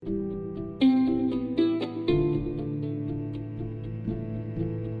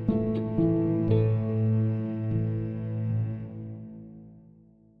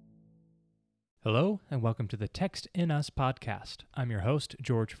and welcome to the Text in Us podcast. I'm your host,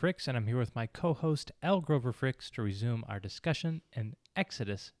 George Fricks, and I'm here with my co-host, L. Grover Fricks, to resume our discussion in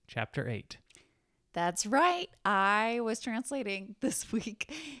Exodus chapter 8. That's right. I was translating this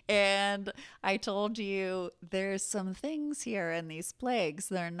week and I told you there's some things here in these plagues.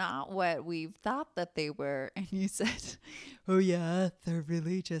 They're not what we've thought that they were. And you said, oh yeah, they're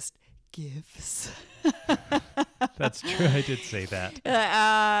really just gifts. That's true. I did say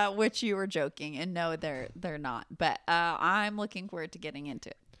that. Which you were joking. And no, they're not. But I'm looking forward to getting into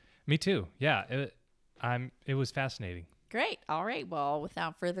it. Me too. Yeah, it was fascinating. Great. All right. Well,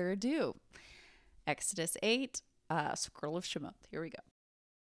 without further ado, Exodus 8, Scroll of Shemoth. Here we go.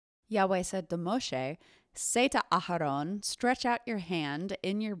 Yahweh said to Moshe, say to Aharon, stretch out your hand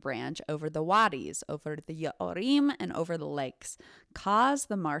in your branch over the wadis, over the Yaorim, and over the lakes. Cause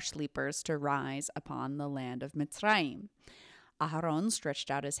the marsh leapers to rise upon the land of Mitzrayim. Aharon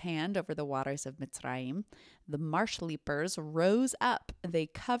stretched out his hand over the waters of Mitzrayim. The marsh leapers rose up. They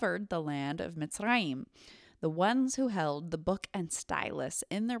covered the land of Mitzrayim. The ones who held the book and stylus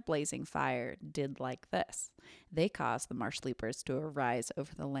in their blazing fire did like this. They caused the marsh leapers to arise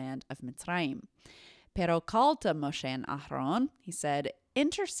over the land of Mitzrayim. Pero called to Moshe and Aharon. He said,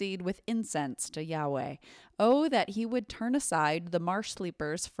 intercede with incense to Yahweh. Oh, that he would turn aside the marsh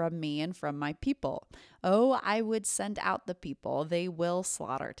leapers from me and from my people. Oh, I would send out the people. They will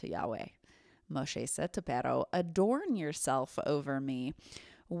slaughter to Yahweh. Moshe said to Pero, adorn yourself over me.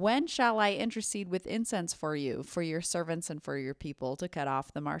 When shall I intercede with incense for you, for your servants and for your people, to cut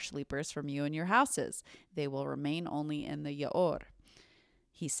off the marsh leapers from you and your houses? They will remain only in the Yaor.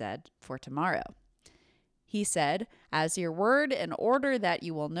 He said, for tomorrow. He said, as your word, in order that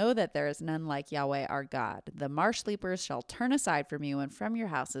you will know that there is none like Yahweh our God, the marsh leapers shall turn aside from you and from your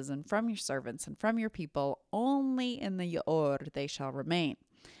houses and from your servants and from your people. Only in the Yaor they shall remain.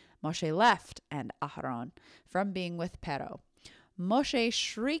 Moshe left and Aharon from being with Pero. Moshe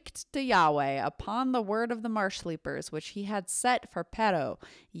shrieked to Yahweh upon the word of the marsh leapers, which he had set for Pero.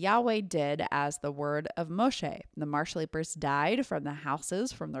 Yahweh did as the word of Moshe. The marsh leapers died from the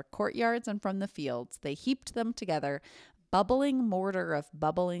houses, from their courtyards, and from the fields. They heaped them together, bubbling mortar of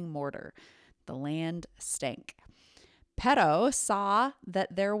bubbling mortar. The land stank. Pero saw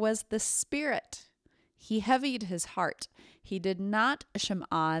that there was the Spirit. He heavied his heart. He did not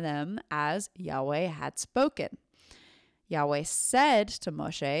shema them as Yahweh had spoken. Yahweh said to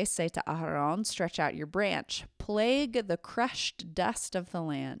Moshe, say to Aharon, stretch out your branch, plague the crushed dust of the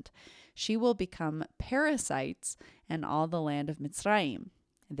land. She will become parasites in all the land of Mitzrayim.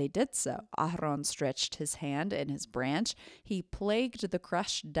 They did so. Aharon stretched his hand in his branch. He plagued the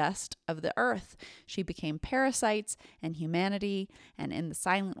crushed dust of the earth. She became parasites in humanity and in the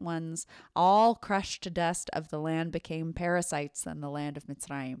silent ones. All crushed dust of the land became parasites in the land of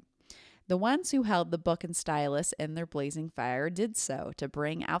Mitzrayim. The ones who held the book and stylus in their blazing fire did so to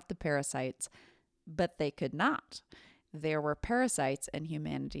bring out the parasites, but they could not. There were parasites in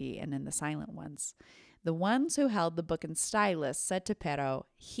humanity and in the silent ones. The ones who held the book and stylus said to Pero,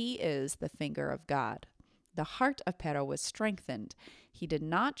 he is the finger of God. The heart of Pero was strengthened. He did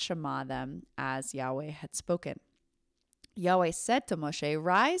not shema them as Yahweh had spoken. Yahweh said to Moshe,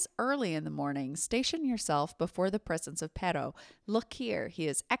 rise early in the morning, station yourself before the presence of Pero. Look here, he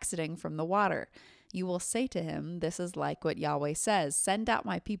is exiting from the water. You will say to him, this is like what Yahweh says, send out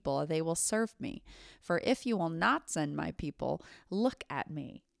my people, they will serve me. For if you will not send my people, look at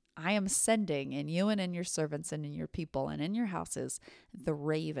me. I am sending in you and in your servants and in your people and in your houses the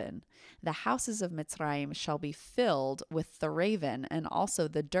raven. The houses of Mitzrayim shall be filled with the raven and also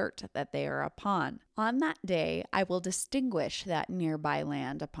the dirt that they are upon. On that day I will distinguish that nearby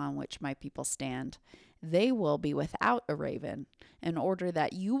land upon which my people stand. They will be without a raven, in order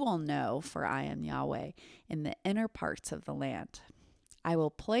that you will know, for I am Yahweh, in the inner parts of the land. I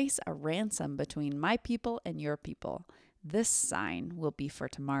will place a ransom between my people and your people. This sign will be for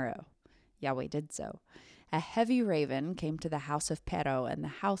tomorrow. Yahweh did so. A heavy raven came to the house of Pero and the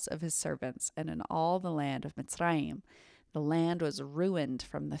house of his servants, and in all the land of Mitzrayim. The land was ruined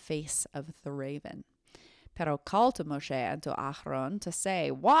from the face of the raven. Pero called to Moshe and to Aharon to say,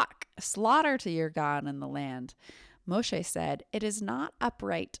 walk, slaughter to your God in the land. Moshe said, it is not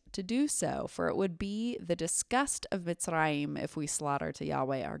upright to do so, for it would be the disgust of Mitzrayim if we slaughter to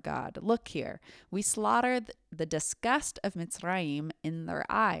Yahweh our God. Look here, we slaughter the disgust of Mitzrayim in their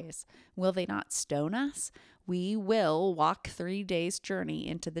eyes. Will they not stone us? We will walk 3 days' journey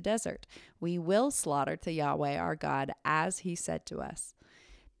into the desert. We will slaughter to Yahweh our God as he said to us.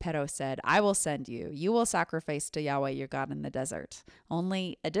 Pero said, I will send you. You will sacrifice to Yahweh your God in the desert.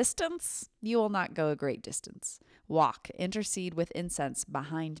 Only a distance? You will not go a great distance. Walk, intercede with incense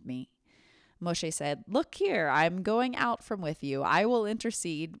behind me. Moshe said, "Look here, I'm going out from with you. I will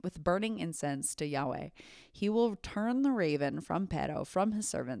intercede with burning incense to Yahweh. He will turn the raven from Pero, from his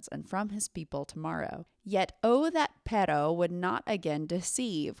servants, and from his people tomorrow. Yet, oh, that Pero would not again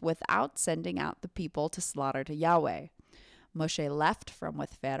deceive without sending out the people to slaughter to Yahweh." Moshe left from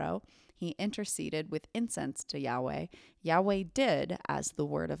with Pharaoh. He interceded with incense to Yahweh. Yahweh did as the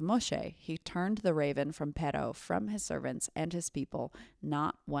word of Moshe. He turned the raven from Pero, from his servants and his people.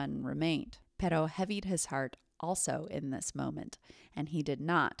 Not one remained. Pero heavied his heart also in this moment, and he did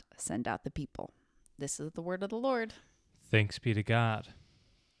not send out the people. This is the word of the Lord. Thanks be to God.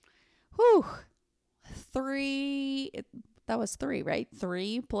 Whew. That was 3, right?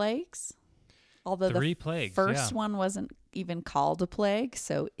 3 plagues? Although 3 the plagues, first one wasn't even called a plague,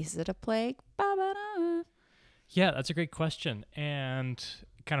 so is it a plague? Ba-ba-da. Yeah, that's a great question, and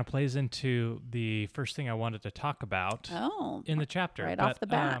it kind of plays into the first thing I wanted to talk about in the chapter. Right off the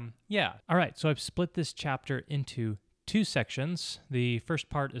bat. Yeah. All right, so I've split this chapter into 2 sections. The first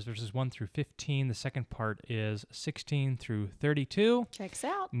part is verses 1 through 15. The second part is 16 through 32. Checks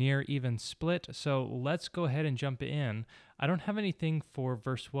out. Near even split. So let's go ahead and jump in. I don't have anything for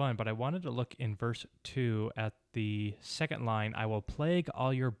verse 1, but I wanted to look in verse 2 at the second line. I will plague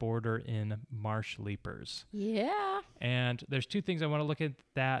all your border in marsh leapers. Yeah. And there's 2 things I want to look at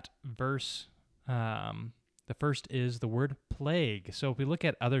that verse. The first is the word plague. So if we look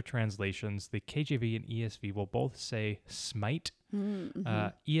at other translations, the KJV and ESV will both say smite. Mm-hmm.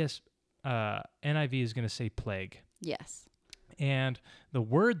 NIV is going to say plague. Yes. And the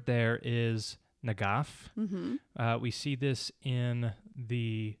word there is nagaf. Mm-hmm. We see this in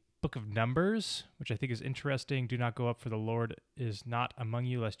the book of Numbers, which I think is interesting. Do not go up, for the Lord is not among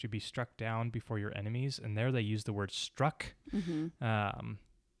you, lest you be struck down before your enemies. And there they use the word struck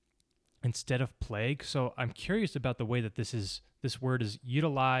instead of plague. So I'm curious about the way that this word is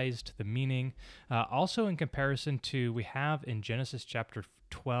utilized, the meaning. Also in comparison to, we have in Genesis chapter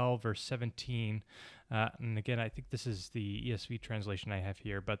 12, verse 17, and again, I think this is the ESV translation I have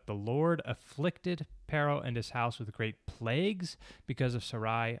here, but the Lord afflicted Pharaoh and his house with great plagues because of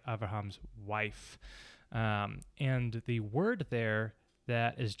Sarai, Abraham's wife. And the word there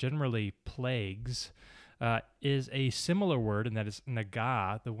that is generally plagues is a similar word, and that is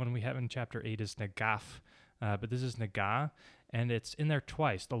nagah. The one we have in chapter 8 is nagaf, but this is nagah, and it's in there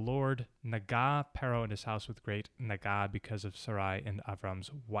twice. The Lord nagah Pharaoh and his house with great nagah because of Sarai and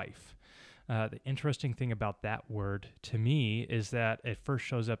Avram's wife. The interesting thing about that word to me is that it first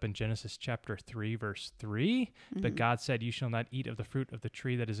shows up in Genesis chapter 3, verse 3. But God said, "You shall not eat of the fruit of the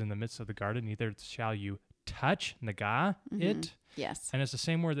tree that is in the midst of the garden, neither shall you touch," nagah, it. Yes. And it's the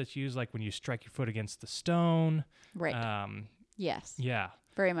same word that's used like when you strike your foot against the stone. Right. Yes. Yeah.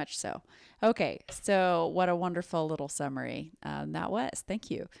 Very much so. Okay, so what a wonderful little summary that was. Thank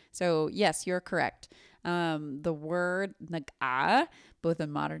you. So yes, you're correct. The word nagah, both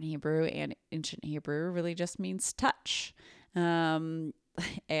in modern Hebrew and ancient Hebrew, really just means touch, and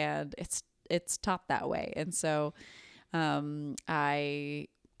it's taught that way. And so I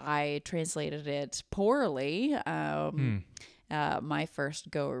translated it poorly. My first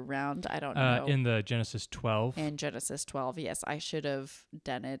go around, I don't know. In the Genesis 12. In Genesis 12, yes. I should have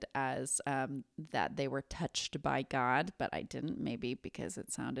done it as that they were touched by God, but I didn't, maybe because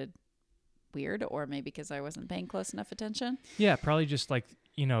it sounded weird, or maybe because I wasn't paying close enough attention. Yeah, probably just like,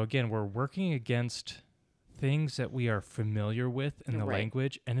 again, we're working against things that we are familiar with in the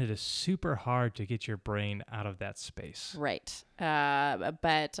language, and it is super hard to get your brain out of that space. Right.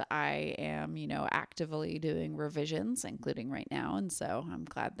 But I am, actively doing revisions, including right now, and so I'm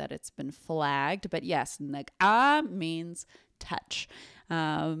glad that it's been flagged. But yes, nagah means touch.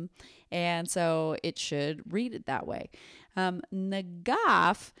 And so it should read it that way.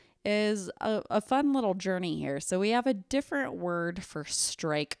 Nagaf is a fun little journey here. So we have a different word for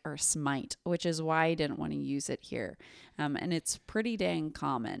strike or smite, which is why I didn't want to use it here. And it's pretty dang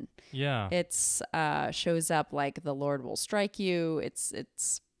common. Yeah. It's shows up like the Lord will strike you. It's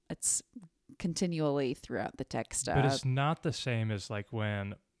continually throughout the text. But it's not the same as like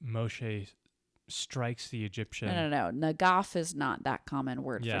when Moshe strikes the Egyptian. No. Nagaf is not that common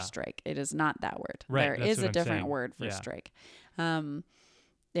word for strike. It is not that word. Right, There is a different word for strike.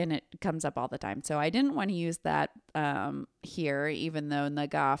 And it comes up all the time. So I didn't want to use that here, even though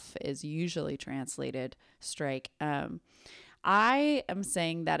nagaf is usually translated strike. I am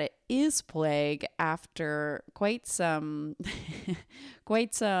saying that it is plague after quite some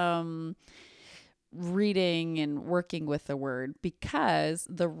reading and working with the word, because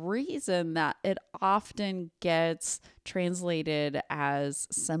the reason that it often gets translated as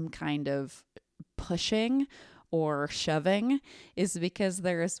some kind of pushing or shoving is because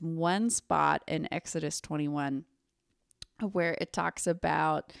there is one spot in Exodus 21 where it talks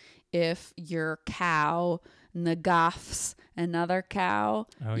about if your cow nagafs another cow,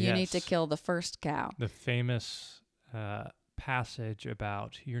 Oh, you need to yes. kill the first cow. The famous passage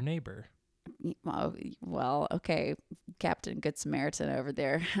about your neighbor. Well, okay, Captain Good Samaritan over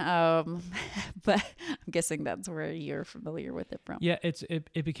there. But I'm guessing that's where you're familiar with it from. Yeah,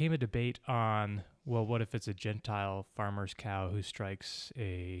 it became a debate on, well, what if it's a Gentile farmer's cow who strikes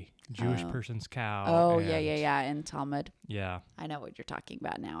a Jewish person's cow? Oh, and, yeah. In Talmud. Yeah. I know what you're talking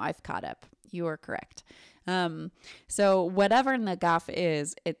about now. I've caught up. You are correct. So whatever nagaf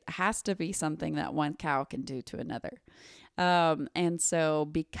is, it has to be something that one cow can do to another. And so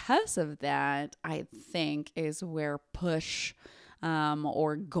because of that, I think is where push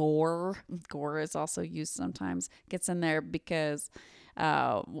or gore is also used sometimes, gets in there because,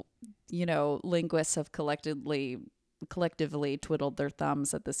 linguists have collectively twiddled their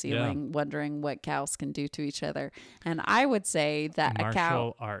thumbs at the ceiling, wondering what cows can do to each other. And I would say that a cow...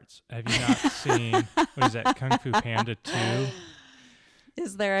 Martial arts. Have you not seen, what is that, Kung Fu Panda 2?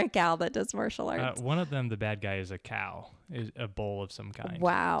 Is there a cow that does martial arts? One of them, the bad guy, is a cow, is a bull of some kind.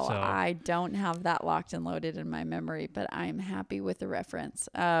 Wow. So, I don't have that locked and loaded in my memory, but I'm happy with the reference.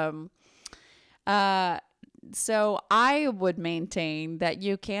 So I would maintain that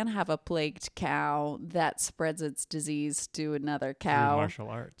you can have a plagued cow that spreads its disease to another cow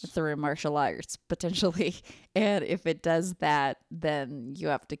through martial arts, potentially. And if it does that, then you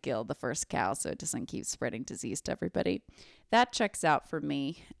have to kill the first cow so it doesn't keep spreading disease to everybody. That checks out for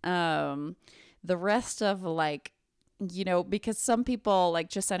me. The rest of because some people, like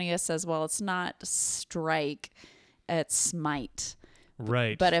Jasenia says, well, it's not strike, it's smite.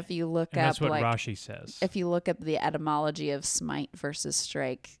 Right. But if you look up, that's what Rashi says. If you look up the etymology of smite versus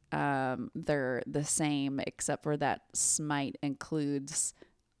strike, they're the same, except for that smite includes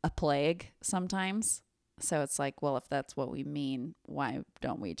a plague sometimes. So it's like, well, if that's what we mean, why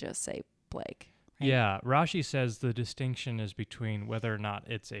don't we just say plague? Right? Yeah, Rashi says the distinction is between whether or not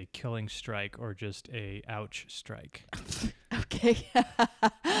it's a killing strike or just a ouch strike. Okay.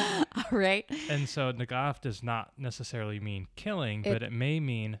 All right. And so nagaf does not necessarily mean killing, but it may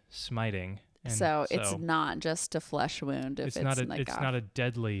mean smiting. And so it's not just a flesh wound. If it's not a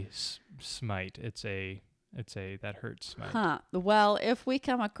deadly smite. It's a that hurts smite. Huh. Well, if we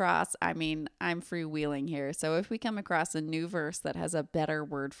come across, I'm freewheeling here. So if we come across a new verse that has a better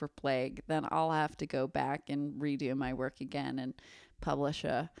word for plague, then I'll have to go back and redo my work again and publish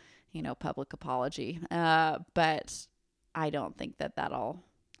a, public apology. But I don't think that'll,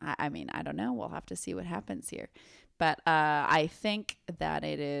 I don't know. We'll have to see what happens here. But I think that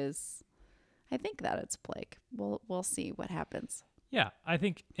it's plague. We'll see what happens. Yeah, I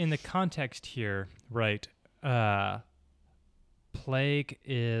think in the context here, right, plague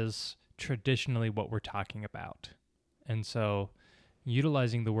is traditionally what we're talking about. And so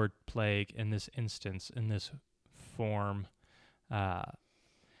utilizing the word plague in this instance, in this form,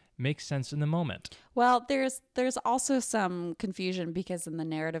 makes sense in the moment. Well, there's also some confusion because in the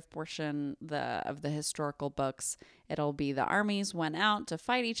narrative portion of the historical books, it'll be the armies went out to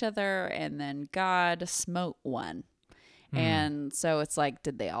fight each other and then God smote one. And so it's like,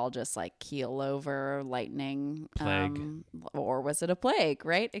 did they all just keel over lightning? Plague. Or was it a plague,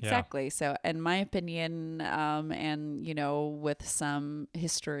 right? Exactly. Yeah. So in my opinion, and with some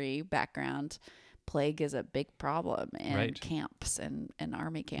history background, plague is a big problem in camps and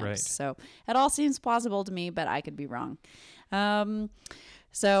army camps. Right. So it all seems plausible to me, but I could be wrong.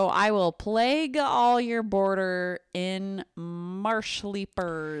 So I will plague all your border in marsh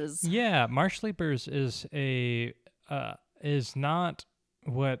leapers. Yeah, marsh leapers is not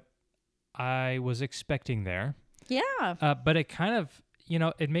what I was expecting there. Yeah. But it kind of,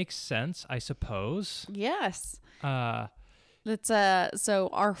 it makes sense, I suppose. Yes. It's so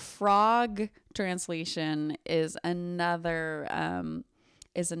our frog translation is another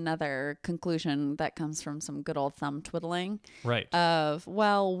conclusion that comes from some good old thumb twiddling. Right. Of,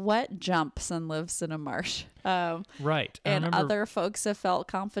 well, what jumps and lives in a marsh? Right. And other folks have felt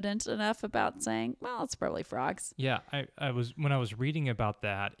confident enough about saying, well, it's probably frogs. Yeah. When I was reading about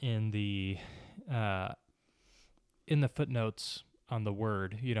that in the footnotes on the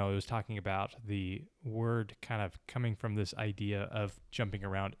word, it was talking about the word kind of coming from this idea of jumping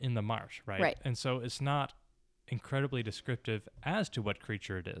around in the marsh, right? Right. And so it's not incredibly descriptive as to what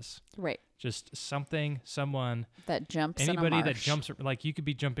creature it is. Right. Just someone that jumps anybody in a marsh. that jumps, like you could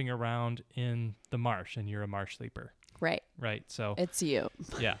be jumping around in the marsh and you're a marsh sleeper. Right. Right. So It's you.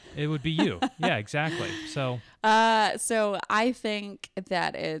 yeah, it would be you. Yeah, exactly. So So I think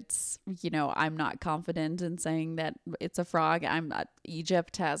that it's, I'm not confident in saying that it's a frog. I'm not.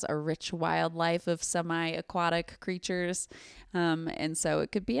 Egypt has a rich wildlife of semi-aquatic creatures. And so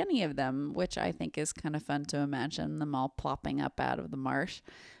it could be any of them, which I think is kind of fun to imagine them all plopping up out of the marsh.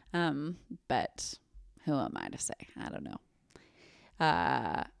 But who am I to say? I don't know.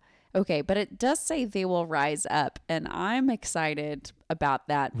 Okay, but it does say they will rise up, and I'm excited about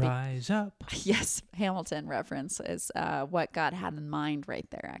that. rise up. Yes, Hamilton reference is what God had in mind right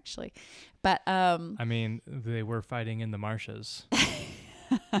there, actually. But I mean, they were fighting in the marshes.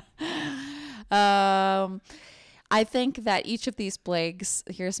 I think that each of these plagues,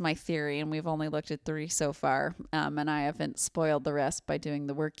 here's my theory, and we've only looked at 3 so far, and I haven't spoiled the rest by doing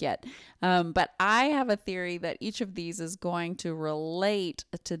the work yet. But I have a theory that each of these is going to relate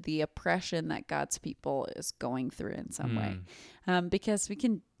to the oppression that God's people is going through in some way. Because we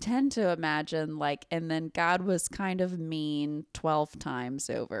can tend to imagine and then God was kind of mean 12 times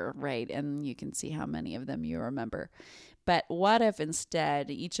over, right? And you can see how many of them you remember. But what if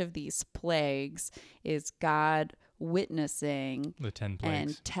instead each of these plagues is God witnessing The 10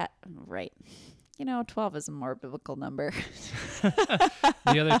 plagues. Right. 12 is a more biblical number.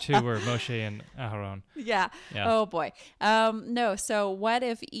 The other 2 were Moshe and Aharon. Yeah. Oh boy. No. So what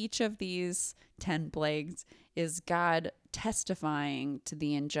if each of these 10 plagues is God testifying to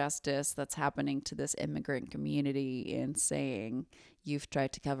the injustice that's happening to this immigrant community and saying, you've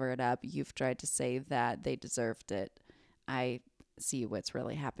tried to cover it up. You've tried to say that they deserved it. I see what's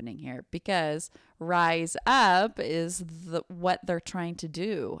really happening here, because rise up is what they're trying to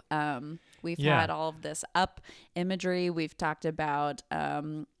do. We've had all of this up imagery. We've talked about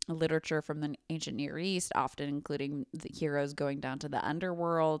literature from the ancient Near East, often including the heroes going down to the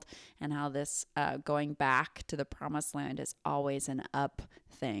underworld, and how this going back to the promised land is always an up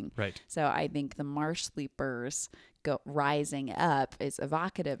thing. Right. So I think the marsh sleepers rising up is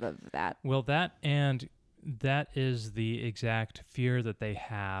evocative of that. Well, that is the exact fear that they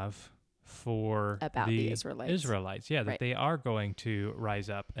have for about the Israelites. Yeah, that they are going to rise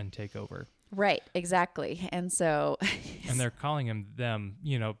up and take over. Right, exactly. And so and they're calling them,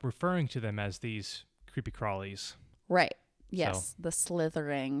 referring to them as these creepy crawlies. Right. Yes, the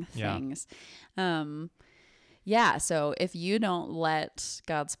slithering things. Yeah. So if you don't let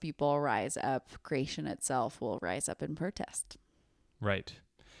God's people rise up, creation itself will rise up in protest. Right.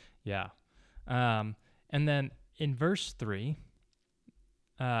 Yeah. And then in verse 3,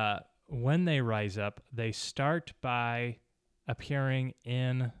 when they rise up, they start by appearing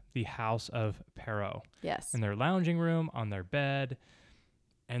in the house of Pharaoh. Yes. In their lounging room, on their bed,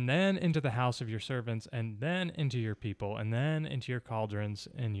 and then into the house of your servants, and then into your people, and then into your cauldrons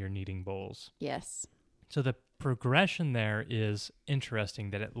and your kneading bowls. Yes. So the progression there is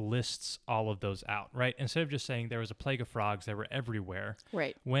interesting, that it lists all of those out, right? Instead of just saying there was a plague of frogs that were everywhere,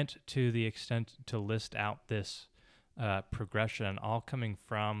 right, went to the extent to list out this progression, all coming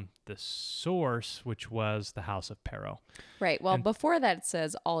from the source, which was the house of Pharaoh. Right. Well, before that it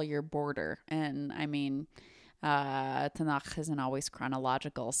says all your border. And I mean, Tanakh isn't always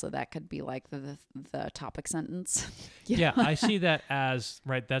chronological, so that could be like the topic sentence. Yeah, I see that as,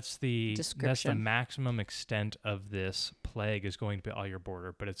 right, that's the description. Maximum extent of this plague is going to be all your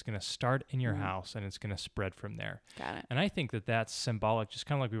border, but it's going to start in your house and it's going to spread from there. Got it. And I think that that's symbolic, just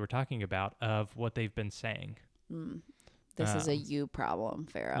kind of like we were talking about, of what they've been saying. This is a you problem,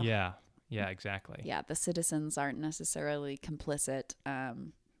 Pharaoh. Yeah, exactly. Yeah, the citizens aren't necessarily complicit.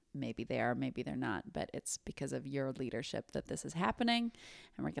 Maybe they are, maybe they're not, but it's because of your leadership that this is happening.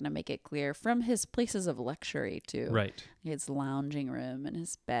 And we're going to make it clear from his places of luxury to his lounging room and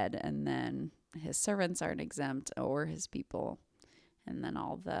his bed. And then his servants aren't exempt, or his people. And then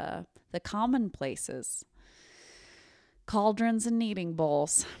all the common places, cauldrons and kneading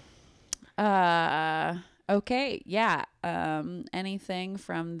bowls. Okay. Yeah. Anything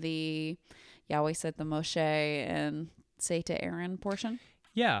from the Yahweh said to Moshe and say to Aaron portion?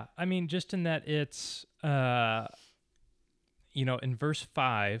 Yeah, I mean, just in that it's, in verse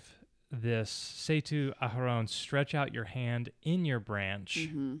 5, this, say to Aharon, stretch out your hand in your branch,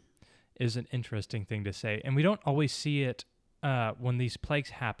 is an interesting thing to say. And we don't always see it when these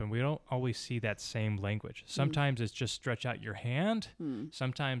plagues happen. We don't always see that same language. Sometimes it's just stretch out your hand.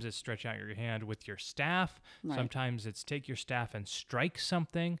 Sometimes it's stretch out your hand with your staff. Right. Sometimes it's take your staff and strike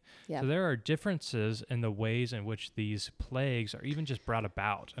something. Yep. So there are differences in the ways in which these plagues are even just brought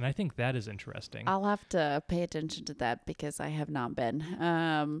about. And I think that is interesting. I'll have to pay attention to that because I have not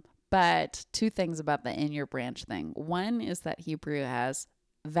been. But 2 things about the in your branch thing. One is that Hebrew has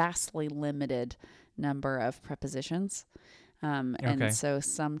vastly limited number of prepositions. And Okay. so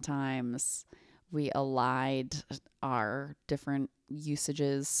sometimes we allied our different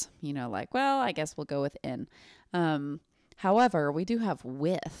usages, like, well, I guess we'll go with in. However, we do have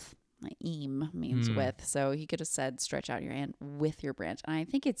with. Eam means with. So he could have said, stretch out your hand with your branch. And I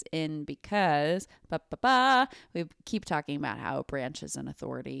think it's in because we keep talking about how branch is an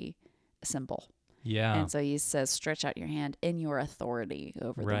authority symbol. Yeah. And so he says, stretch out your hand in your authority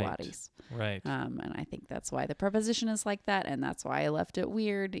over the wadis. Right. And I think that's why the preposition is like that. And that's why I left it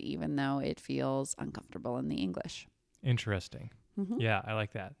weird, even though it feels uncomfortable in the English. Interesting. Yeah, I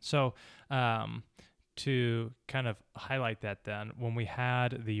like that. So to kind of highlight that then, when we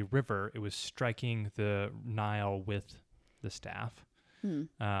had the river, it was striking the Nile with the staff.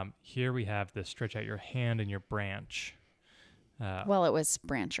 Here we have the stretch out your hand and your branch. Well, it was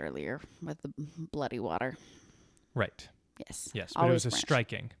branch earlier with the bloody water. Right. Yes. Yes, but Always it was a branch.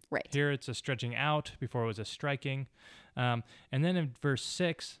 striking. Right. Here it's a stretching out. Before it was a striking. And then in verse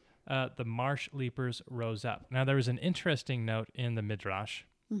 6, the marsh leapers rose up. Now, there was an interesting note in the Midrash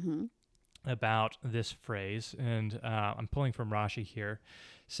about this phrase, and I'm pulling from Rashi here,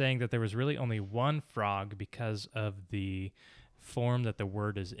 saying that there was really only one frog because of the form that the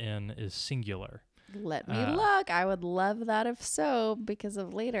word is in is singular. Let me look. I would love that if so, because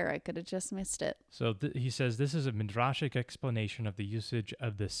of later I could have just missed it. So he says this is a midrashic explanation of the usage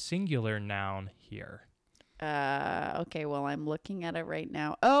of the singular noun here. Okay, well, I'm looking at it right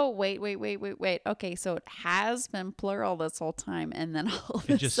now. Oh, wait. Okay, so it has been plural this whole time, and then all of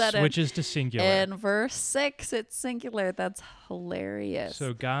It a just sudden, switches to singular. in verse 6, it's singular. That's hilarious.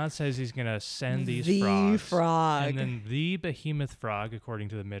 So God says he's going to send these the frogs. frog. And then the behemoth frog, according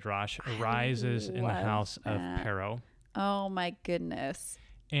to the Midrash, arises in the love house of that. Pharaoh. Oh, my goodness.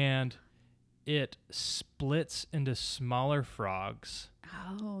 And it splits into smaller frogs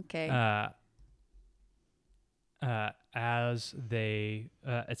Oh, okay. as they,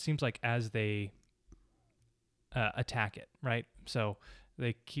 it seems like as they attack it, right? So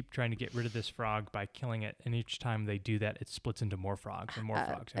they keep trying to get rid of this frog by killing it, and each time they do that, it splits into more frogs and more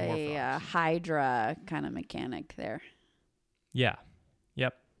frogs and more frogs. Hydra kind of mechanic there. Yeah.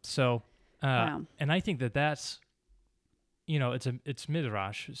 Yep. So, Wow. and I think that's, it's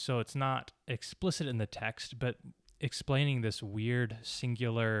midrash, so it's not explicit in the text, but explaining this weird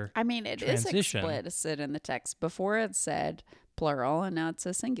singular. I mean, it transition. is explicit in the text. Before it said plural, and now it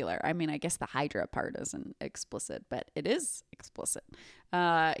says singular. I mean, I guess the Hydra part isn't explicit, but it is explicit.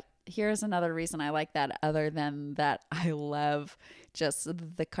 Here's another reason I like that, other than that I love just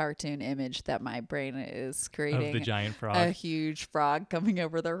the cartoon image that my brain is creating. Of the giant frog. A huge frog coming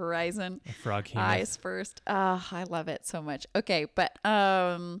over the horizon. A Froghemoth. Eyes first. I love it so much. Okay, but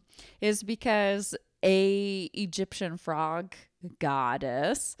is because a Egyptian frog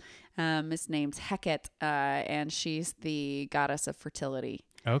goddess is named Heket, and she's the goddess of fertility.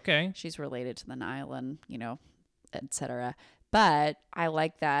 Okay. She's related to the Nile and, etc. But I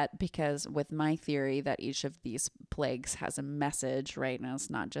like that because with my theory that each of these plagues has a message, right? Now it's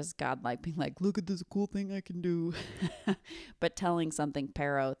not just God being like, look at this cool thing I can do, but telling something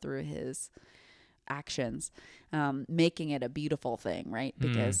Pharaoh through his actions, making it a beautiful thing, right?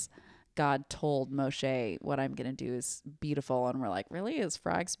 Because God told Moshe, what I'm going to do is beautiful. And we're like, really? Is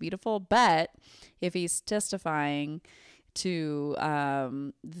frogs beautiful? But if he's testifying to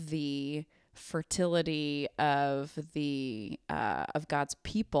the fertility of of God's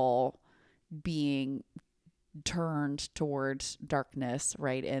people being turned towards darkness,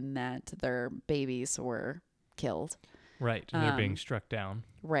 right? In that their babies were killed. Right. And they're being struck down.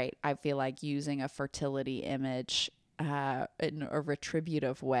 Right. I feel like using a fertility image in a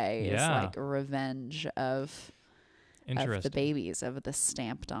retributive way is like a revenge of the babies, of the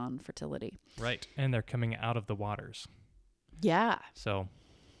stamped on fertility. Right. And they're coming out of the waters. Yeah. So.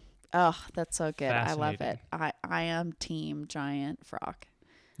 Oh, that's so good. I love it. I am team giant frog.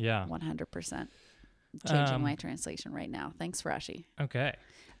 Yeah. 100%. Changing my translation right now. Thanks, Rashi. Okay.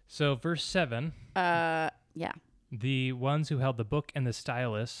 So verse 7. Yeah. The ones who held the book and the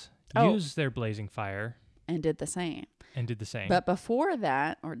stylus used their blazing fire. And did the same. But before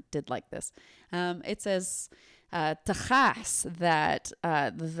that, or did like this, it says Tachas, that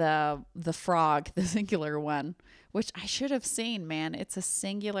the frog, the singular one, which I should have seen, man. It's a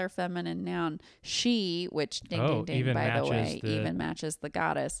singular feminine noun. She, which ding, ding, by the way, even matches the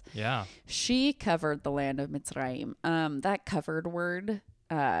goddess. Yeah. She covered the land of Mitzrayim. That covered word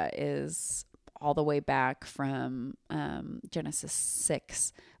is all the way back from Genesis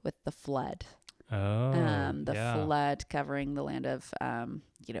 6 with the flood. Oh, the flood covering the land of,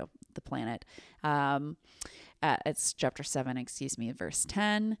 the planet. It's chapter 7, verse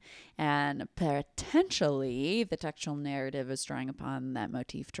 10. And potentially the textual narrative is drawing upon that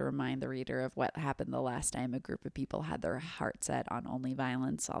motif to remind the reader of what happened the last time a group of people had their heart set on only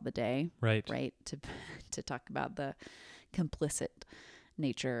violence all the day. Right. Right. To talk about the complicit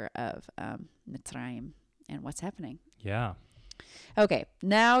nature of Mitzrayim and what's happening. Yeah. Okay,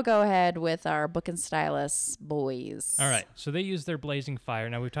 now go ahead with our book and stylus boys. All right. So they use their blazing fire.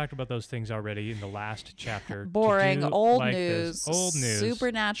 Now, we've talked about those things already in the last chapter. Boring, To do old like news, this. Old news.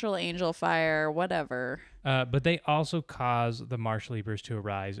 supernatural angel fire, whatever. But they also cause the marsh leapers to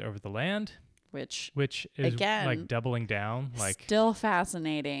arise over the land, Which is again, like doubling down. Like still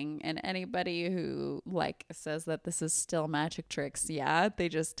fascinating. And anybody who like says that this is still magic tricks, yeah, they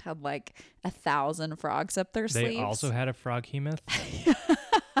just had like 1,000 frogs up their sleeves. they also had a Froghemoth.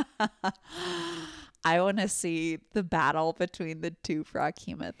 I want to see the battle between the two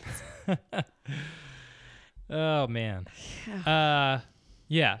Froghemoths. Oh man.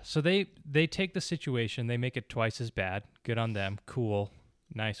 Yeah. So they take the situation, they make it twice as bad. Good on them. Cool.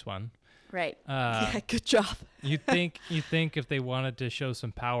 Nice one. Right. Yeah, good job. you think if they wanted to show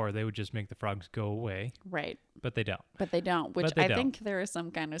some power, they would just make the frogs go away. Right. But they don't. But they don't, which I think there is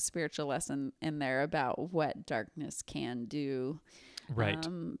some kind of spiritual lesson in there about what darkness can do. Right.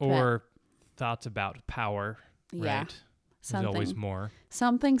 Or thoughts about power. Yeah. Right. There's always more.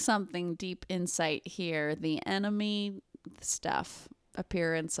 Something deep insight here. The enemy stuff,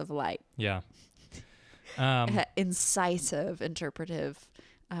 appearance of light. Yeah. Incisive, interpretive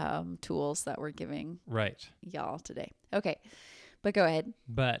tools that we're giving y'all today. Okay, but go ahead.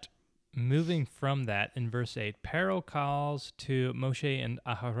 But moving from that, in verse 8, Paro calls to Moshe and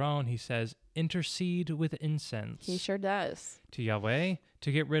Aharon. He says, intercede with incense. He sure does. To Yahweh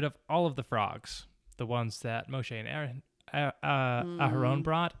to get rid of all of the frogs, the ones that Moshe and Aharon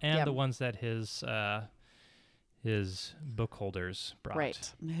brought, and the ones that his book holders brought.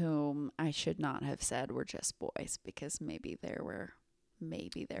 Right, whom I should not have said were just boys, because maybe there were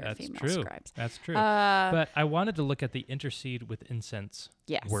female scribes. That's true. But I wanted to look at the intercede with incense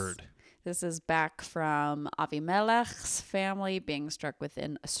word. This is back from Avimelech's family being struck with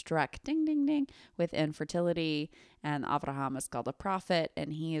infertility, and Abraham is called a prophet,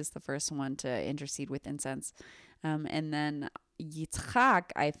 and he is the first one to intercede with incense. And then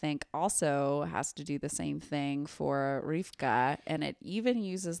Yitzchak, I think, also has to do the same thing for Rivka, and it even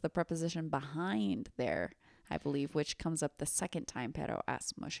uses the preposition behind there, I believe, which comes up the second time Pero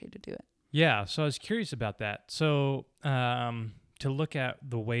asked Moshe to do it. Yeah, so I was curious about that. So to look at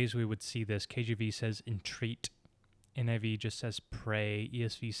the ways we would see this, KJV says entreat, NIV just says pray,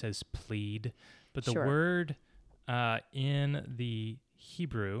 ESV says plead, but the word in the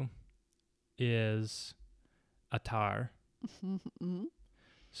Hebrew is atar.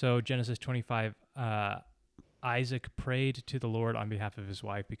 So Genesis 25, Isaac prayed to the Lord on behalf of his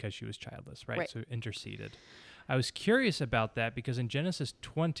wife because she was childless, right? So interceded. I was curious about that because in Genesis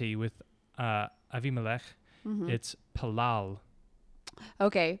 20 with Avimelech, it's palal.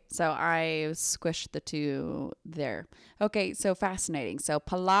 Okay, so I squished the two there. Okay, so fascinating. So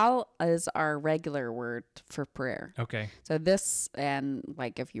palal is our regular word for prayer. Okay. So this, and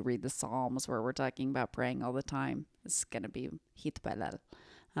like if you read the Psalms where we're talking about praying all the time, it's going to be hitpalal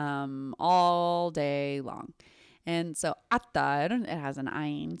all day long. And so atar, it has an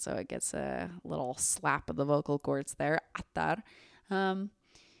ayin, so it gets a little slap of the vocal cords there. Atar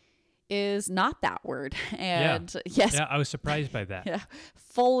is not that word. And yes. Yeah, I was surprised by that. Yeah,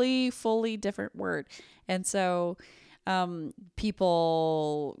 fully different word. And so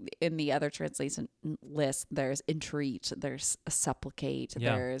people in the other translation list, there's entreat, there's supplicate,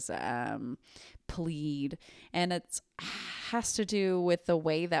 there's plead, and it has to do with the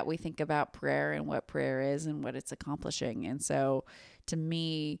way that we think about prayer and what prayer is and what it's accomplishing. And so to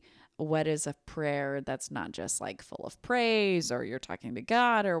me, what is a prayer that's not just like full of praise or you're talking to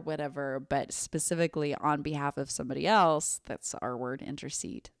God or whatever, but specifically on behalf of somebody else? That's our word,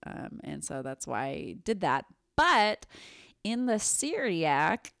 intercede. And so that's why I did that. But in the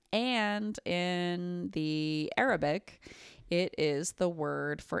Syriac and in the Arabic, it is the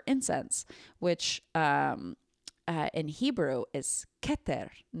word for incense, which in Hebrew is keter.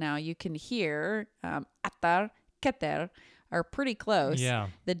 Now you can hear atar, keter are pretty close. Yeah.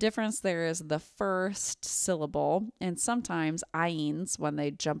 The difference there is the first syllable, and sometimes ayins, when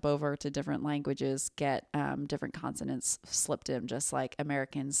they jump over to different languages, get different consonants slipped in, just like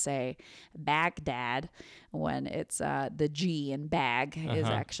Americans say Baghdad when it's the G in bag is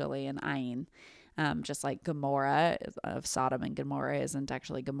actually an ayin. Just like Gomorrah of Sodom and Gomorrah isn't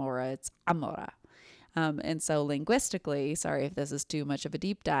actually Gomorrah, it's Amorah. And so linguistically, sorry if this is too much of a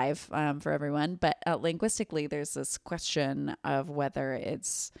deep dive for everyone, but linguistically, there's this question of whether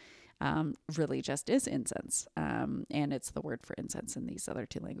it's really just is incense. And it's the word for incense in these other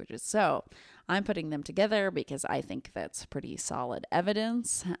two languages. So I'm putting them together because I think that's pretty solid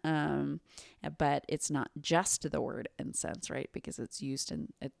evidence. But it's not just the word incense, right? Because it's used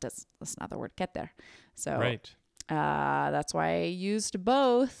in, that's not the word keter. So Right. that's why I used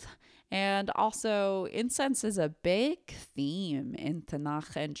both. And also, incense is a big theme in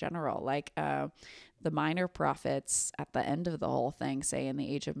Tanakh in general. Like the minor prophets at the end of the whole thing say in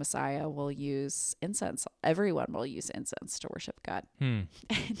the age of Messiah will use incense. Everyone will use incense to worship God. And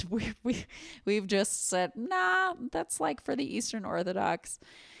we've just said, nah, that's like for the Eastern Orthodox.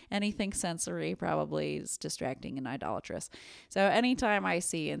 Anything sensory probably is distracting and idolatrous. So anytime I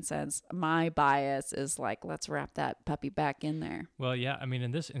see incense, my bias is like, let's wrap that puppy back in there. Well, yeah. I mean,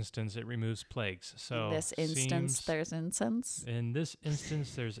 in this instance, it removes plagues. So In this instance, there's incense. In this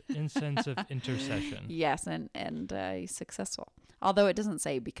instance, there's incense of intercession. Yes, and he's successful. Although it doesn't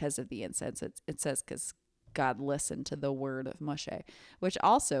say because of the incense, it says because God listened to the word of Moshe, which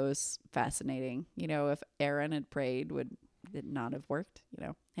also is fascinating. You know, if Aaron had prayed, would it not have worked? You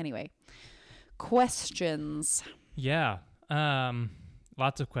know. Anyway, questions. Yeah.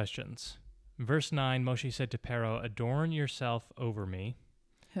 Lots of questions. Verse 9, Moshe said to Pharaoh, "Adorn yourself over me."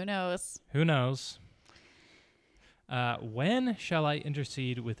 Who knows? Who knows? When shall I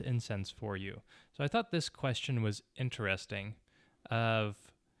intercede with incense for you? So I thought this question was interesting.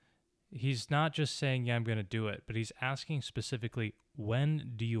 He's not just saying, yeah, I'm going to do it, but he's asking specifically,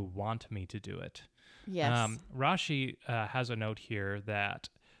 when do you want me to do it? Yes. Rashi has a note here that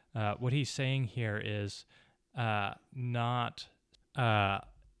what he's saying here is not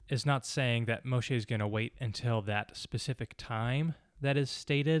saying that Moshe is going to wait until that specific time that is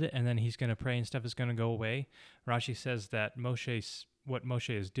stated, and then he's going to pray and stuff is going to go away. Rashi says that what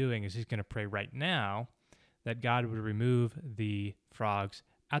Moshe is doing is he's going to pray right now that God would remove the frogs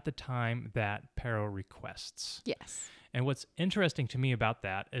at the time that Pharaoh requests. Yes. And what's interesting to me about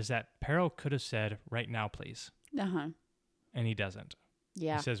that is that Pharaoh could have said, right now, please. Uh-huh. And he doesn't.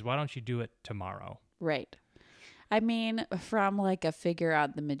 Yeah. He says, why don't you do it tomorrow? Right. I mean, from like a figure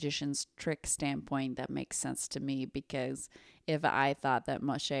out the magician's trick standpoint, that makes sense to me, because if I thought that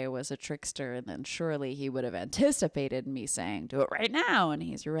Moshe was a trickster, then surely he would have anticipated me saying, do it right now, and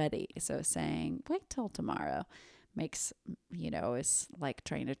he's ready. So saying, wait till tomorrow makes, is like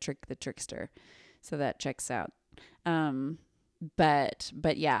trying to trick the trickster. So that checks out. But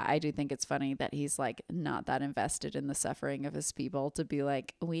yeah, I do think it's funny that he's like not that invested in the suffering of his people to be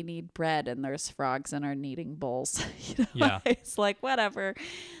like, we need bread and there's frogs in our kneading bowls. Yeah. It's like, whatever,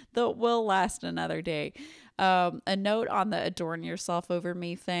 that will last another day. A note on the adorn yourself over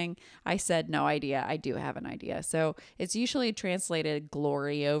me thing. I said no idea. I do have an idea. So it's usually translated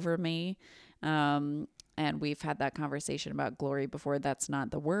glory over me. And we've had that conversation about glory before. That's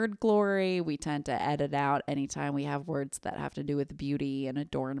not the word glory. We tend to edit out anytime we have words that have to do with beauty and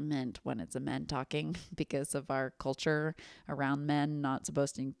adornment when it's a men talking, because of our culture around men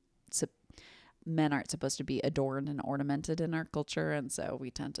men aren't supposed to be adorned and ornamented in our culture. And so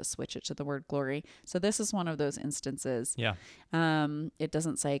we tend to switch it to the word glory. So this is one of those instances. Yeah. It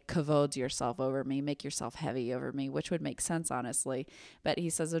doesn't say kavod yourself over me, make yourself heavy over me, which would make sense, honestly. But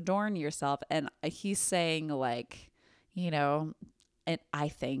he says adorn yourself. And he's saying like, and I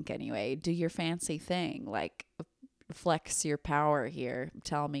think anyway, do your fancy thing, like flex your power here.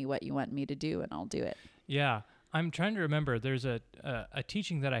 Tell me what you want me to do and I'll do it. Yeah. I'm trying to remember. There's a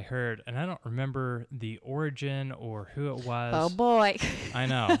teaching that I heard, and I don't remember the origin or who it was. Oh boy. I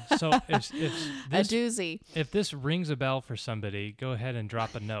know. So if a doozy. If this rings a bell for somebody, go ahead and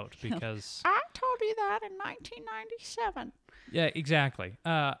drop a note, because I told you that in 1997. Yeah, exactly.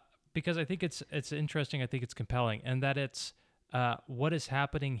 Because I think it's interesting. I think it's compelling, and that it's what is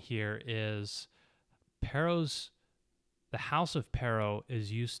happening here is the house of Pharaoh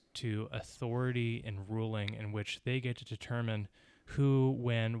is used to authority and ruling, in which they get to determine who,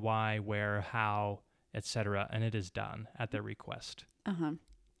 when, why, where, how, etc., and it is done at their request. Uh-huh.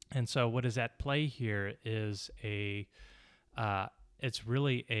 And so what is at play here is it's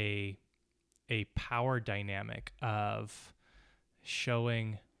really a power dynamic of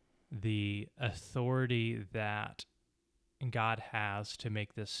showing the authority that God has to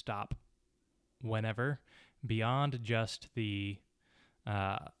make this stop whenever, beyond just the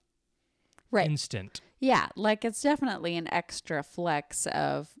instant. Yeah, like it's definitely an extra flex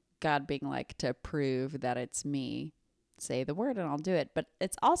of God being like, to prove that it's me, say the word and I'll do it. But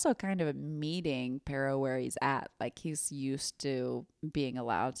it's also kind of a meeting Pharaoh where he's at. Like he's used to being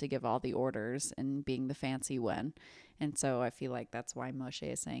allowed to give all the orders and being the fancy one. And so I feel like that's why Moshe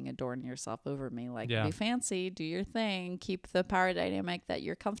is saying, adorn yourself over me. Like, Yeah. be fancy, do your thing, keep the power dynamic that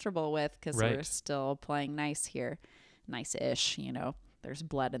you're comfortable with, because we're Right. still playing nice here. Nice-ish, you know. There's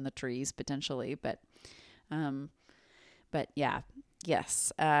blood in the trees potentially, but yeah.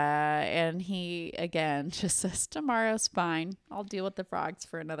 Yes. And he, again, just says, tomorrow's fine. I'll deal with the frogs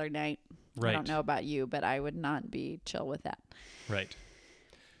for another night. I Right. don't know about you, but I would not be chill with that. Right.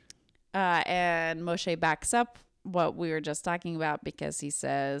 And Moshe backs up what we were just talking about because he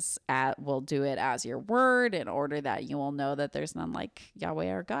says, we'll do it as your word in order that you will know that there's none like Yahweh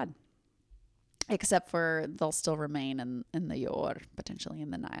our God. Except for they'll still remain in the Yor, potentially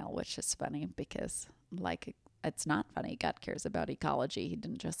in the Nile, which is funny because, like, it's not funny. God cares about ecology. He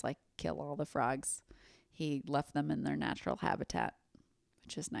didn't just, like, kill all the frogs. He left them in their natural habitat,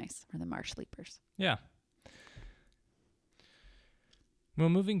 which is nice for the marsh sleepers. Yeah. Well,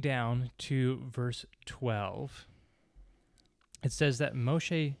 moving down to verse 12, it says that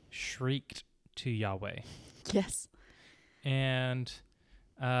Moshe shrieked to Yahweh. Yes. And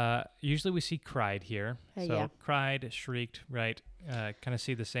usually we see cried here. So Yeah. cried, shrieked, right? Kind of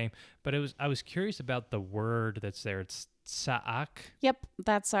see the same. But I was curious about the word that's there. It's sa'ak. Yep,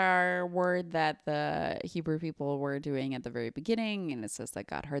 that's our word that the Hebrew people were doing at the very beginning, and it says that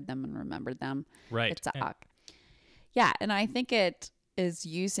God heard them and remembered them. Right. It's ak. Yeah, and I think it is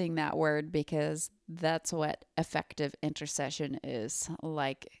using that word because that's what effective intercession is,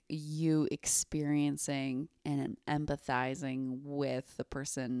 like you experiencing and empathizing with the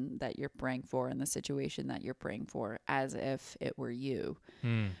person that you're praying for and the situation that you're praying for as if it were you.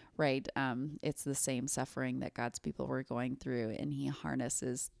 Right? It's the same suffering that God's people were going through, and he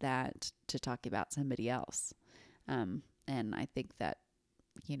harnesses that to talk about somebody else. And I think that,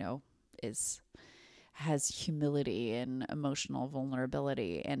 you know, has humility and emotional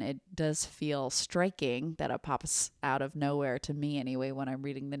vulnerability, and it does feel striking that it pops out of nowhere to me anyway when I'm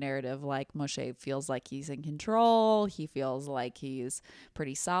reading the narrative. Like Moshe feels like he's in control, he feels like he's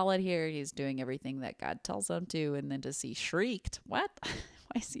pretty solid here, he's doing everything that God tells him to, and then to see shrieked, what?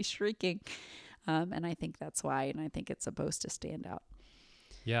 Why is he shrieking? And I think that's why, and I think it's supposed to stand out.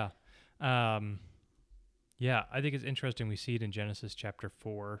 Yeah. Yeah, I think it's interesting. We see it in Genesis chapter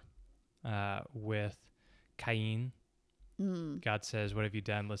 4 with Cain. God says, what have you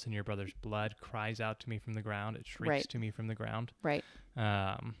done? Listen, your brother's blood cries out to me from the ground. It shrieks Right. to me from the ground. Right.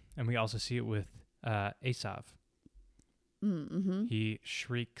 And we also see it with Esav. Mm-hmm. He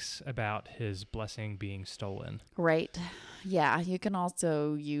shrieks about his blessing being stolen. Right. Yeah. You can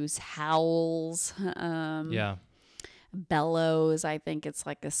also use howls. Yeah. Bellows. I think it's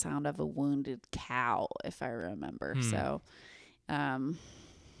like the sound of a wounded cow, if I remember. So,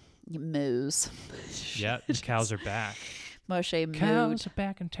 moos. Yeah. The cows are back. Moshe mooed. Cows are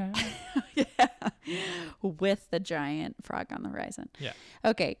back in town. Yeah. With the giant frog on the horizon. Yeah.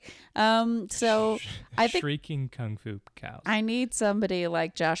 Okay. So I think Shrieking kung fu cows. I need somebody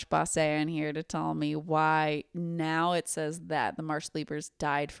like Josh Basset in here to tell me why now it says that the marsh sleepers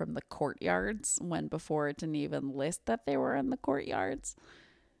died from the courtyards when before it didn't even list that they were in the courtyards.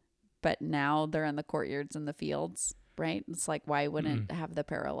 But now they're in the courtyards in the fields, right? It's like, why wouldn't it have the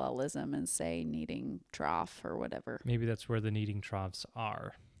parallelism and say kneading trough or whatever? Maybe that's where the kneading troughs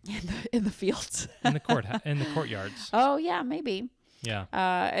are. In the fields. In the courtyards. Oh, yeah, maybe. Yeah.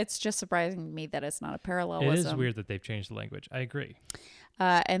 It's just surprising to me that it's not a parallelism. It is weird that they've changed the language. I agree.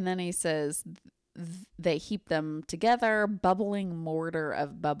 And then he says they heap them together, bubbling mortar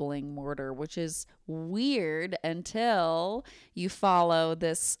of bubbling mortar, which is weird until you follow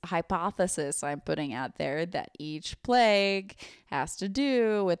this hypothesis I'm putting out there that each plague has to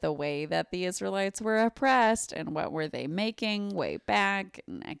do with the way that the Israelites were oppressed and what were they making way back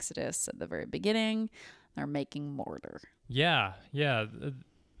in Exodus at the very beginning. They're making mortar. Yeah. Yeah.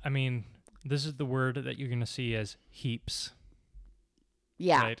 I mean, this is the word that you're going to see as heaps.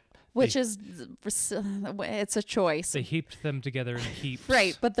 Yeah. Right? Which it's a choice. They heaped them together in heaps.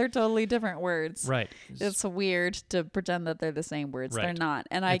 Right, but they're totally different words. Right. It's weird to pretend that they're the same words. Right. They're not.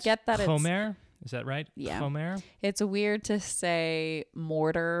 And I get that Chomer. Is that right? Yeah. Chomer? It's weird to say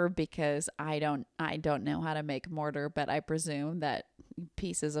mortar because I don't know how to make mortar, but I presume that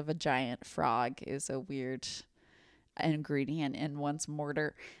pieces of a giant frog is a weird ingredient in one's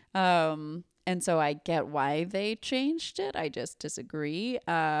mortar. And so I get why they changed it. I just disagree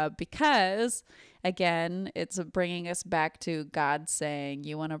because, again, it's bringing us back to God saying,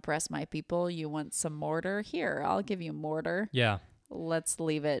 you want to oppress my people? You want some mortar? Here, I'll give you mortar. Yeah. let's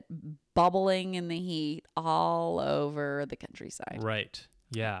leave it bubbling in the heat all over the countryside. Right.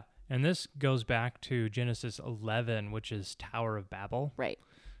 Yeah. And this goes back to Genesis 11, which is Tower of Babel. Right.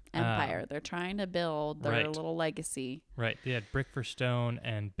 Empire. They're trying to build their little legacy. Right. They had brick for stone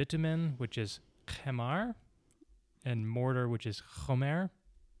and bitumen, which is chemar, and mortar, which is chomer.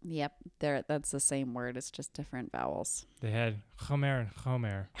 Yep. That's the same word. It's just different vowels. They had chomer and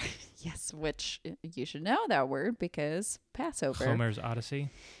chomer. Yes, which you should know that word because Passover. Homer's Odyssey.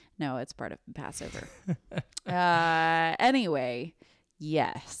 No, it's part of Passover. Anyway,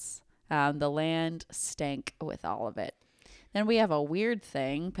 yes. The land stank with all of it. Then we have a weird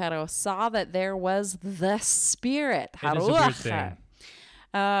thing. Pero saw that there was the spirit. It is a weird thing.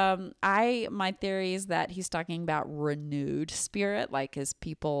 My theory is that he's talking about renewed spirit, like his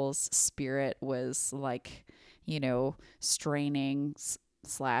people's spirit was like, straining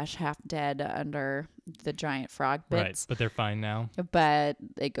 / half dead under the giant frog bits. Right, but they're fine now. But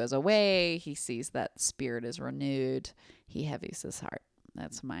it goes away. He sees that spirit is renewed. He heavies his heart.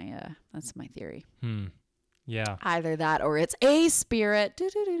 That's my theory. Yeah. Either that or it's a spirit.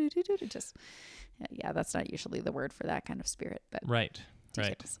 Just that's not usually the word for that kind of spirit, but Right.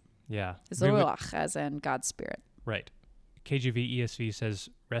 details. Yeah. It's ruach, as in God's spirit. Right. KJV ESV says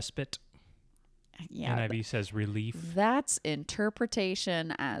respite. Yeah. NIV says relief. That's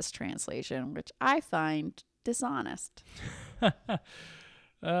interpretation as translation, which I find dishonest.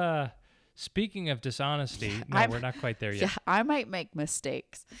 Speaking of dishonesty, we're not quite there yet. Yeah, I might make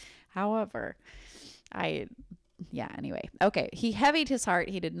mistakes. However, anyway. Okay. He heavied his heart.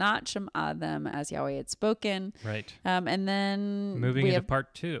 He did not shem'ah them as Yahweh had spoken. Right. And then moving into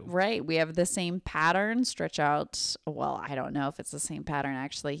part 2. Right. We have the same pattern, stretch out. Well, I don't know if it's the same pattern,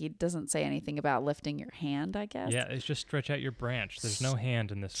 actually. He doesn't say anything about lifting your hand, I guess. Yeah, it's just stretch out your branch. There's no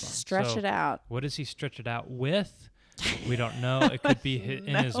hand in this one. Stretch it out. What does he stretch it out with? We don't know. It could be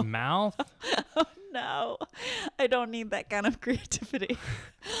in his mouth. Oh, no. I don't need that kind of creativity.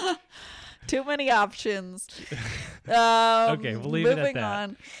 Too many options. Okay, we'll leave it at that. Moving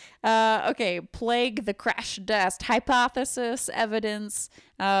on. Okay, plague, the crash dust, hypothesis, evidence.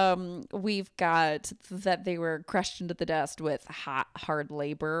 We've got that they were crushed into the dust with hard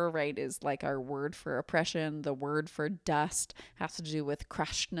labor, right, is like our word for oppression. The word for dust has to do with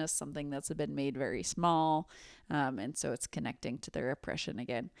crushedness, something that's been made very small. And so it's connecting to their oppression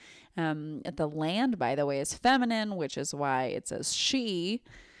again. The land, by the way, is feminine, which is why it says she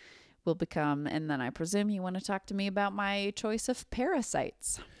will become. And then I presume you want to talk to me about my choice of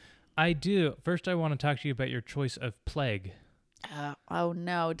parasites. I do. First, I want to talk to you about your choice of plague. Oh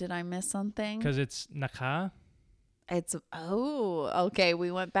no, did I miss something? Because it's nakha. Okay.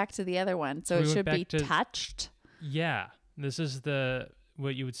 We went back to the other one. So it should be touched. Yeah. This is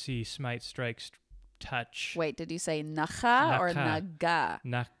what you would see: smite, strike, touch. Wait, did you say nacha or naga?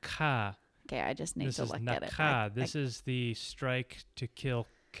 Nakha. Okay, I just need to look at it. This is the strike to kill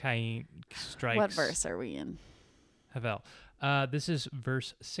Cain strikes. What verse are we in? Havel. This is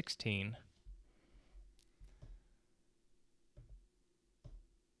verse 16.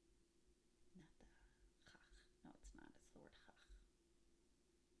 No, it's not. It's the word chach.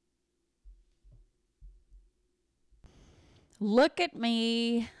 Look at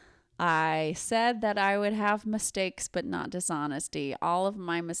me. I said that I would have mistakes, but not dishonesty. All of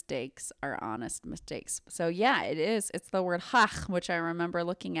my mistakes are honest mistakes. So yeah, it is. It's the word hach, which I remember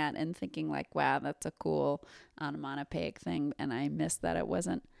looking at and thinking like, wow, that's a cool onomatopoeic thing. And I missed that it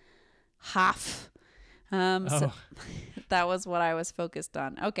wasn't haf. So that was what I was focused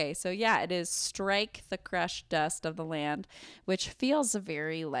on. Okay, so yeah, it is strike the crushed dust of the land, which feels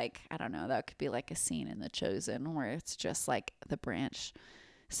very like, I don't know, that could be like a scene in The Chosen where it's just like the branch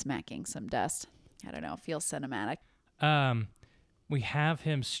smacking some dust. I don't know, feels cinematic. We have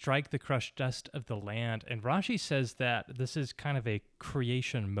him strike the crushed dust of the land, and Rashi says that this is kind of a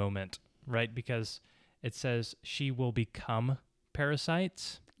creation moment, right? Because it says she will become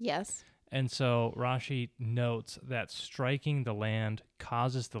parasites. Yes. And so Rashi notes that striking the land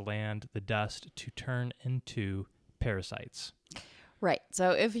causes the dust, to turn into parasites. Right.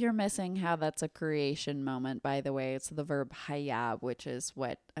 So if you're missing how that's a creation moment, by the way, it's the verb hayab, which is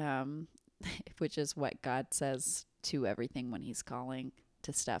what God says to everything when he's calling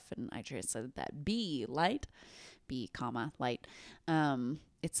to stuff. And I just said that be light, be comma light.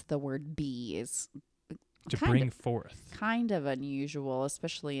 It's the word be is to bring forth. Kind of unusual,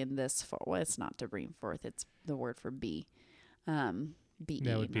 especially in this. Well, it's not to bring forth. It's the word for be. Be.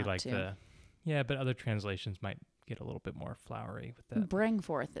 That would be like but other translations might get a little bit more flowery with that. Bring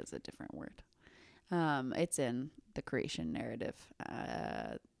forth is a different word. It's in the creation narrative.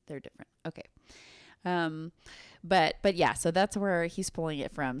 They're different. Okay. But yeah, so that's where he's pulling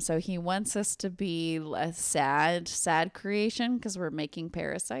it from. So he wants us to be a sad creation because we're making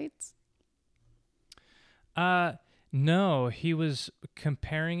parasites. No, he was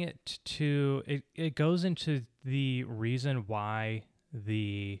comparing it to it goes into the reason why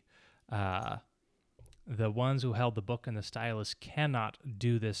the ones who held the book and the stylus cannot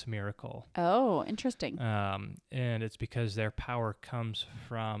do this miracle. Oh, interesting. And it's because their power comes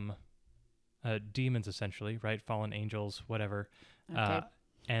from demons, essentially, right? Fallen angels, whatever. Okay.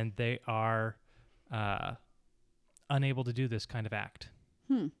 And they are unable to do this kind of act.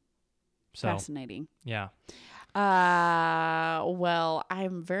 So, Fascinating. yeah. Well,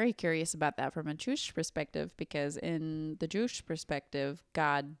 I'm very curious about that from a Jewish perspective because in the Jewish perspective,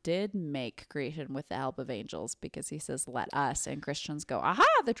 God did make creation with the help of angels because he says, let us, and Christians go, aha,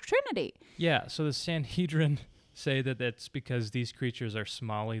 the Trinity. Yeah, so the Sanhedrin say that that's because these creatures are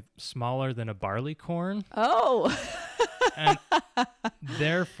smaller than a barley corn, Oh, and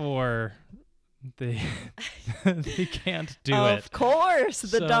therefore they they can't do it. of course,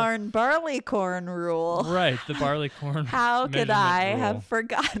 the So- darn barley corn rule. Right, the barley corn. How could measurement I rule. have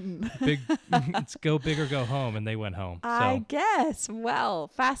forgotten? It's go big or go home, and they went home. I guess. Well,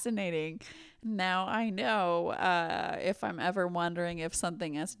 fascinating. Now I know if I'm ever wondering if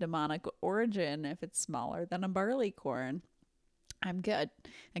something has demonic origin, if it's smaller than a barley corn, I'm good.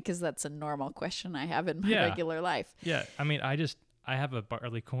 Because that's a normal question I have in my Yeah. regular life. Yeah, I mean, I have a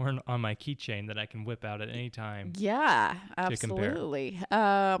barley corn on my keychain that I can whip out at any time. Yeah, To compare. absolutely.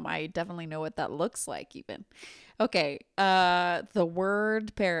 I definitely know what that looks like even. Okay, the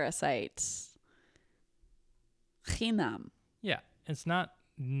word parasite. Chinam. Yeah, it's not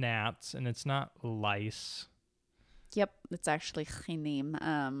gnats and it's not lice, Yep, it's actually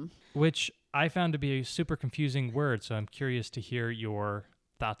chinim. which I found to be a super confusing word, so I'm curious to hear your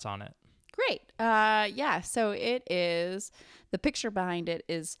thoughts on it. Great. Yeah, so it is, the picture behind it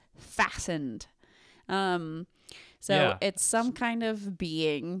is fastened. So Yeah. it's some kind of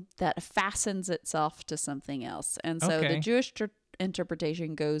being that fastens itself to something else. And so the Okay. Jewish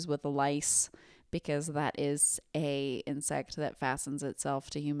interpretation goes with lice because that is a insect that fastens itself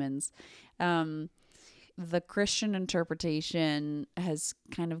to humans. The Christian interpretation has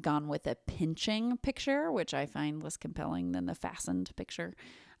kind of gone with a pinching picture, which I find less compelling than the fastened picture.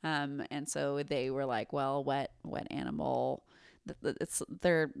 And so they were like, well, what animal?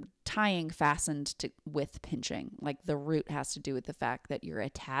 They're tying fastened to with pinching. Like the root has to do with the fact that you're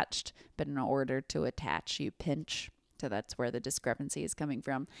attached, but in order to attach, you pinch. So that's where the discrepancy is coming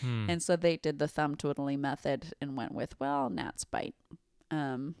from. And so they did the thumb twiddling method and went with, well, gnats bite.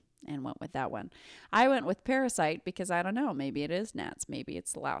 And went with that one. I went with parasite because I don't know. Maybe it is gnats. Maybe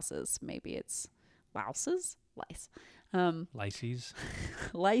it's louses. Maybe it's louses? Lice. Lyces.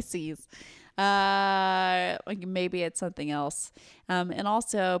 Lyces. Like maybe it's something else. And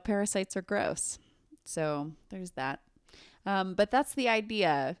also parasites are gross. So there's that. But that's the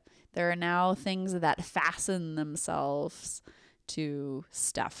idea. There are now things that fasten themselves to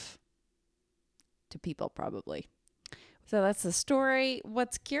stuff. To people, probably. So that's the story.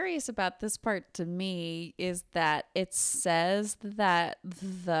 What's curious about this part to me is that it says that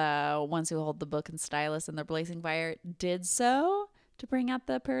the ones who hold the book and stylus and the blazing fire did so to bring out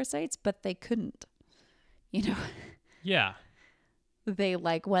the parasites, but they couldn't. You know, Yeah. they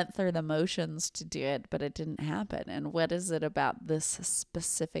like went through the motions to do it, but it didn't happen. And what is it about this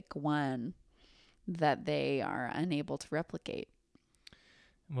specific one that they are unable to replicate?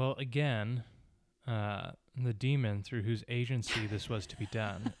 Well, again, the demon through whose agency this was to be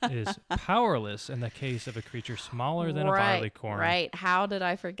done is powerless in the case of a creature smaller than a barley corn. Right. How did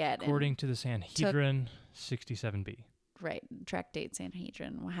I forget? According to the Sanhedrin 67b. Right. Tractate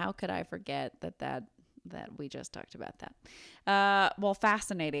Sanhedrin. Well, how could I forget that we just talked about that? Well,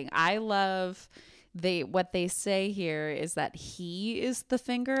 fascinating. I love what they say here is that he is the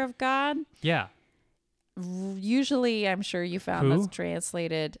finger of God. Yeah. Usually, I'm sure you found Who? that's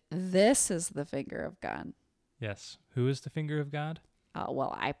translated, this is the finger of God. Yes. Who is the finger of God?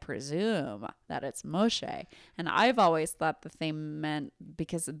 Well, I presume that it's Moshe. And I've always thought that they meant,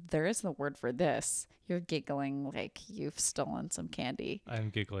 because there is the word for this. You're giggling like you've stolen some candy. I'm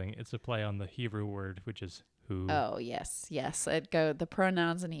giggling. It's a play on the Hebrew word, which is who. Oh, yes. The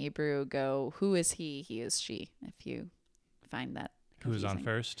pronouns in Hebrew go, who is he? He is she. If you find that Who's on confusing.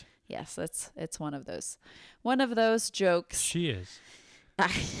 first? Yes, it's one of those jokes. She is.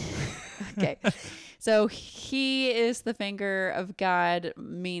 Okay. So he is the finger of God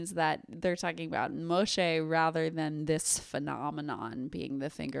means that they're talking about Moshe rather than this phenomenon being the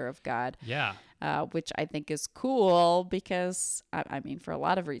finger of God. Yeah. Which I think is cool because, I mean, for a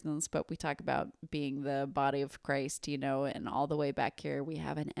lot of reasons, but we talk about being the body of Christ, you know, and all the way back here, we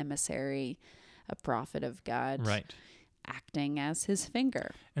have an emissary, a prophet of God, Right. acting as his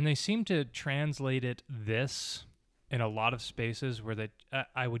finger. And they seem to translate it this in a lot of spaces where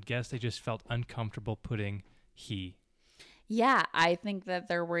I would guess they just felt uncomfortable putting he. Yeah, I think that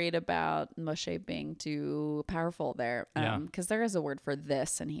they're worried about Moshe being too powerful there. Yeah. Because there is a word for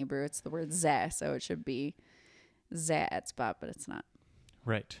this in Hebrew. It's the word zeh, so it should be zeh etzba, but it's not.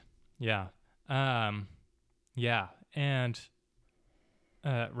 Right. Yeah. Yeah. And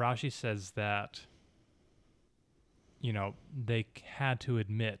Rashi says that, you know, they had to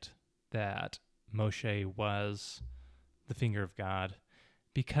admit that Moshe was the finger of God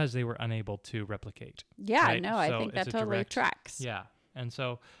because they were unable to replicate. Yeah, right? no, I So think it's that a totally direct- tracks. Yeah. And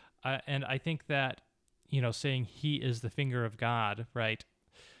so, and I think that, you know, saying he is the finger of God, right,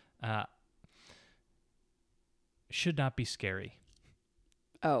 should not be scary.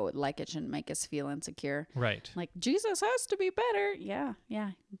 Oh, like it shouldn't make us feel insecure. Right. Like Jesus has to be better. Yeah,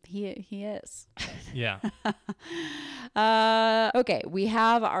 he is. Yeah. Okay, we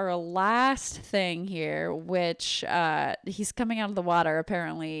have our last thing here, which he's coming out of the water.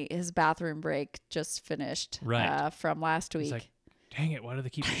 Apparently, his bathroom break just finished. Right. From last week. He's like, dang it, why do they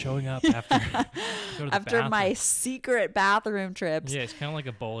keep showing up after go to the After my bathroom? secret bathroom trips. Yeah, it's kind of like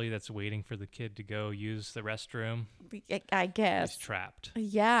a bully that's waiting for the kid to go use the restroom. I guess. He's trapped.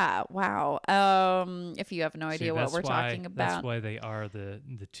 Yeah. Wow. If you have no idea what we're talking about, That's why they are the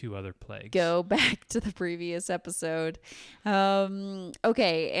two other plagues. go back to the previous episode.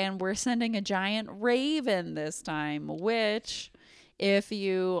 Okay, and we're sending a giant raven this time, which, if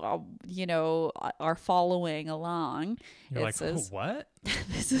you are following along, You're it like, says what?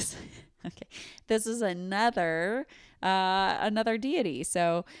 this is okay. This is another deity.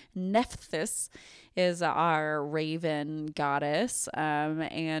 So Nephthys is our raven goddess,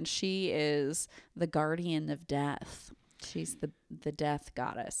 and she is the guardian of death. She's the death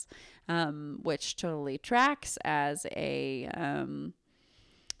goddess, which totally tracks as a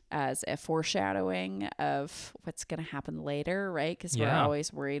foreshadowing of what's going to happen later, right? Because we're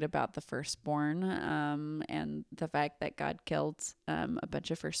always worried about the firstborn, and the fact that God killed a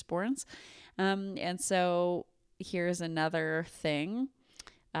bunch of firstborns. And so here's another thing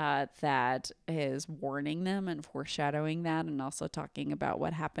that is warning them and foreshadowing that, and also talking about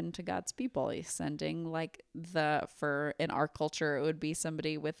what happened to God's people. He's sending, like, in our culture, it would be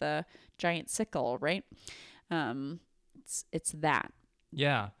somebody with a giant sickle, right? It's that.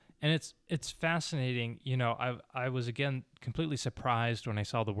 Yeah. And it's fascinating. You know, I was, again, completely surprised when I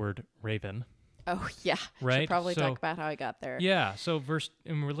saw the word raven. Oh, yeah. Right? Should probably So- talk about how I got there. Yeah. So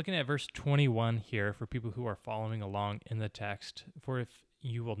and we're looking at verse 21 here for people who are following along in the text. For if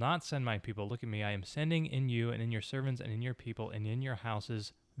you will not send my people, look at me, I am sending in you and in your servants and in your people and in your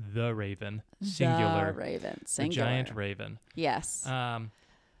houses the raven, singular. The raven, The singular. giant raven. Yes.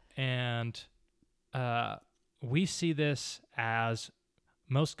 And we see this as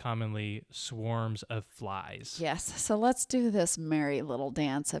most commonly swarms of flies. Yes. So let's do this merry little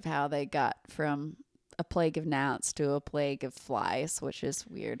dance of how they got from a plague of gnats to a plague of flies, which is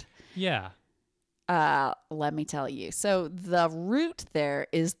weird. Yeah. Let me tell you. So the root there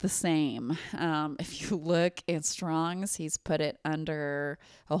is the same. If you look in Strong's, he's put it under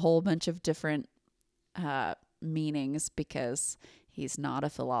a whole bunch of different meanings because he's not a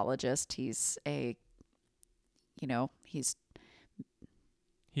philologist. He's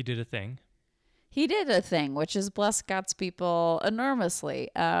He did a thing. He did a thing, which is bless God's people enormously.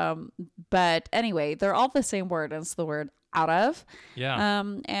 But anyway, they're all the same word. And it's the word out of. Yeah.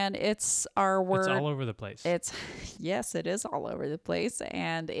 And it's our word. It's all over the place. Yes, it is all over the place.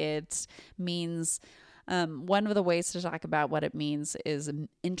 And it means, one of the ways to talk about what it means is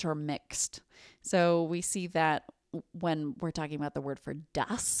intermixed. So we see that when we're talking about the word for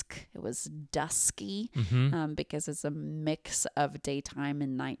dusk, it was dusky, because it's a mix of daytime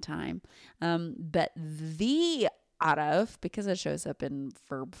and nighttime. But the out of, because it shows up in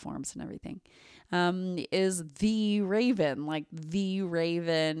verb forms and everything, is the raven, like the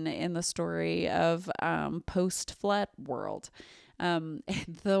raven in the story of post-flood world.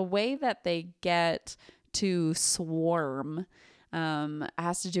 The way that they get to swarm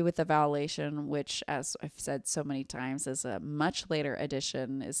has to do with the vowelation, which, as I've said so many times, is a much later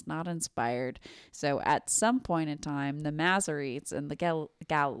addition, is not inspired. So at some point in time, the Masoretes in the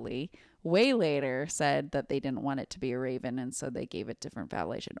Galilee way later said that they didn't want it to be a raven, and so they gave it different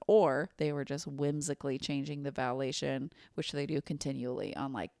validation. Or they were just whimsically changing the validation, which they do continually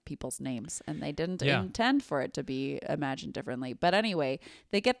on like people's names, and they didn't intend for it to be imagined differently. But anyway,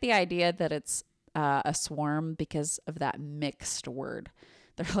 they get the idea that it's a swarm because of that mixed word.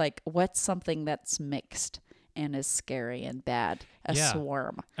 They're like, what's something that's mixed and is scary and bad? A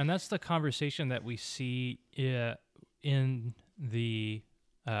swarm. And that's the conversation that we see in the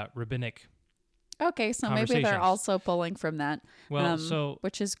rabbinic. Okay, so maybe they're also pulling from that,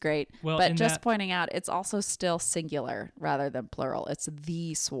 which is great. Well, but just pointing out, it's also still singular rather than plural. It's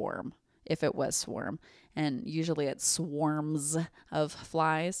the swarm, if it was swarm. And usually it's swarms of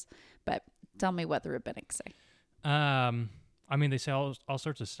flies. But tell me what the rabbinics say. I mean, they say all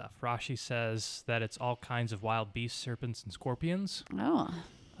sorts of stuff. Rashi says that it's all kinds of wild beasts, serpents, and scorpions. Oh,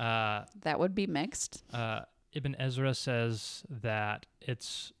 that would be mixed. Ibn Ezra says that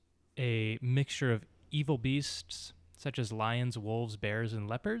it's a mixture of evil beasts, such as lions, wolves, bears, and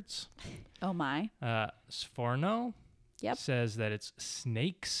leopards. Oh, my. Sforno says that it's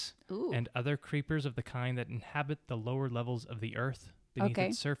snakes and other creepers of the kind that inhabit the lower levels of the earth beneath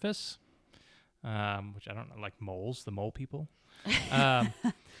its surface, which I don't know, like moles, the mole people.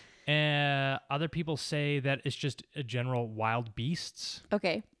 And other people say that it's just a general wild beasts.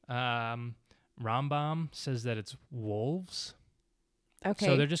 Okay. Rambam says that it's wolves. Okay.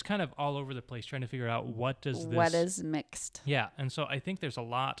 So they're just kind of all over the place trying to figure out what is mixed. Yeah, and so I think there's a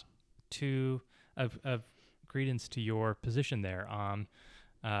lot of credence to your position there on,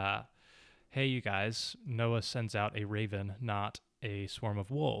 hey, you guys, Noah sends out a raven, not a swarm of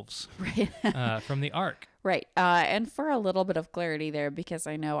wolves, right? From the ark. Right. And for a little bit of clarity there, because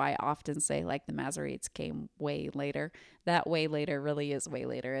I know I often say like the Masoretes came way later. That way later really is way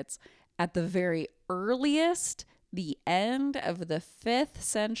later. It's at the very earliest, the end of the 5th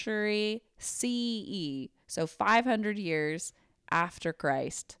century CE. So 500 years after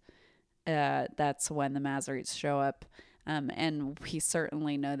Christ. That's when the Masoretes show up. And we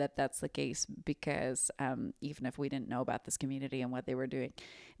certainly know that that's the case because even if we didn't know about this community and what they were doing,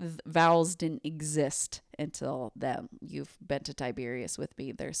 vowels didn't exist until then. You've been to Tiberias with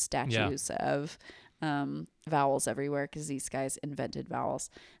me. There's statues of vowels everywhere because these guys invented vowels.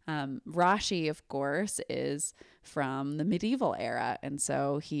 Rashi, of course, is from the medieval era, and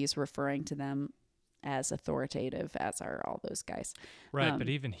so he's referring to them as authoritative, as are all those guys. Right, but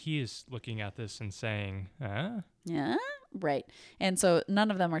even he is looking at this and saying, Yeah, right. And so none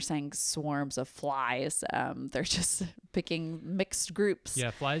of them are saying swarms of flies. They're just picking mixed groups.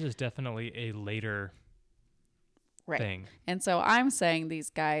 Yeah, flies is definitely a later thing. And so I'm saying these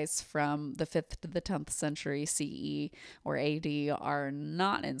guys from the 5th to the 10th century CE or AD are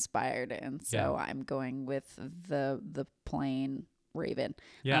not inspired. And so I'm going with the plain raven.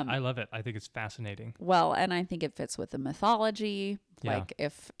 Yeah, I love it. I think it's fascinating. Well, and I think it fits with the mythology. Like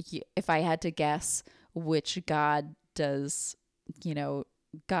if I had to guess which god does,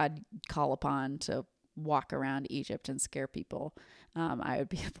 God call upon to walk around Egypt and scare people, I would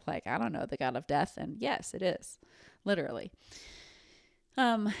be like, I don't know, the god of death. And yes, it is. Literally.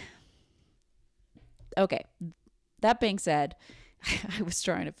 Okay. That being said, I was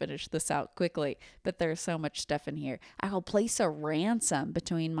trying to finish this out quickly, but there's so much stuff in here. I will place a ransom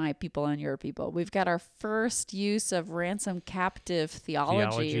between my people and your people. We've got our first use of ransom captive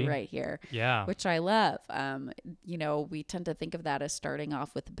theology right here, which I love. We tend to think of that as starting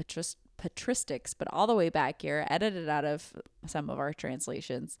off with patristics, but all the way back here, edited out of some of our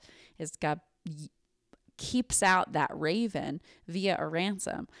translations, is God keeps out that raven via a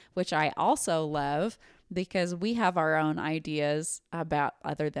ransom, which I also love because we have our own ideas about,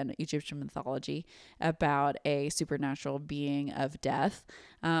 other than Egyptian mythology, about a supernatural being of death.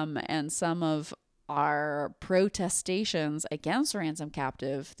 And some of our protestations against ransom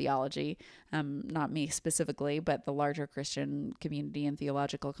captive theology, not me specifically, but the larger Christian community and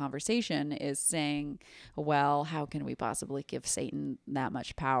theological conversation, is saying, well, how can we possibly give Satan that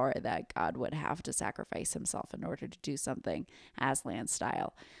much power that God would have to sacrifice himself in order to do something Aslan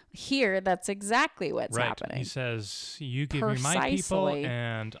style? Here, that's exactly what's happening. He says, you give me my people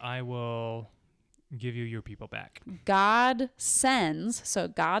and I will give you your people back. God sends, so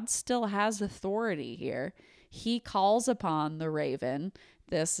God still has authority here. He calls upon the raven,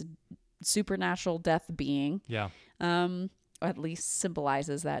 this supernatural death being. Yeah. Or at least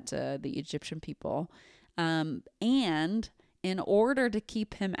symbolizes that to the Egyptian people. And in order to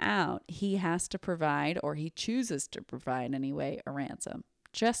keep him out, he has to provide, or he chooses to provide anyway, a ransom.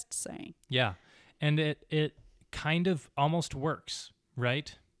 Just saying. Yeah. And it kind of almost works,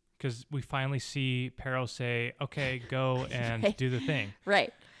 right? Because we finally see Pharaoh say, okay, go and do the thing.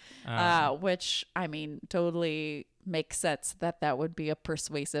 Right. Which, I mean, totally makes sense that would be a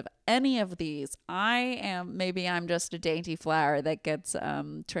persuasive. Any of these, maybe I'm just a dainty flower that gets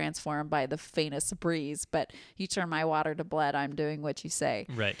transformed by the faintest breeze, but you turn my water to blood, I'm doing what you say.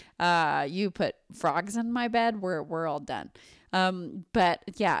 Right. You put frogs in my bed, we're all done. But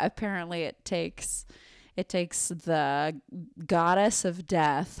yeah, apparently it takes the goddess of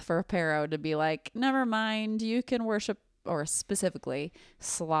death for Pharaoh to be like, never mind, you can worship, or specifically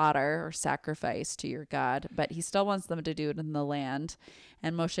slaughter or sacrifice to your God, but he still wants them to do it in the land.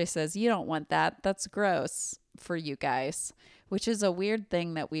 And Moshe says, you don't want that. That's gross for you guys, which is a weird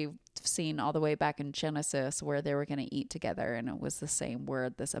thing that we've seen all the way back in Genesis, where they were going to eat together and it was the same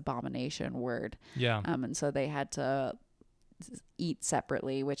word, this abomination word. Yeah. And so they had to eat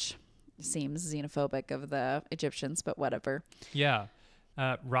separately, which seems xenophobic of the Egyptians, but whatever. Yeah.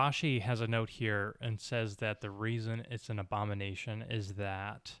 Rashi has a note here and says that the reason it's an abomination is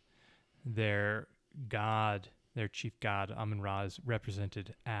that their god, their chief god, Amun-Ra, is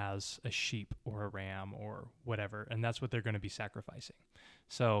represented as a sheep or a ram or whatever, and that's what they're going to be sacrificing.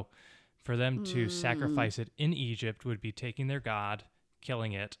 So for them to sacrifice it in Egypt would be taking their god,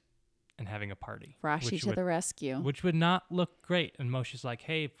 killing it, and having a party. Rashi to the rescue. Which would not look great. And Moshe's like,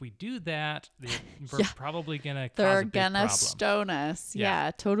 hey, if we do that, we're probably going to cause a big They're problem. going to stone us.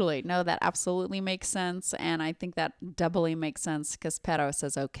 Yeah, totally. No, that absolutely makes sense. And I think that doubly makes sense because Pharaoh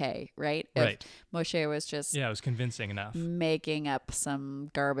says okay, right? Right. If Moshe was just it was convincing enough. Making up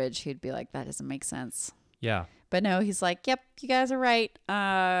some garbage, he'd be like, that doesn't make sense. Yeah. But no, he's like, yep, you guys are right.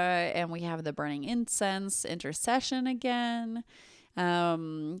 And we have the burning incense intercession again.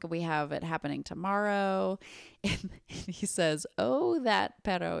 We have it happening tomorrow. And he says, oh, that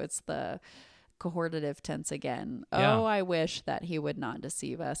Pharaoh, it's the cohortative tense again. Yeah. Oh, I wish that he would not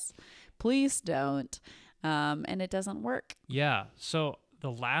deceive us. Please don't. And it doesn't work. Yeah. So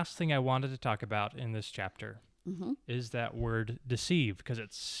the last thing I wanted to talk about in this chapter is that word deceive, because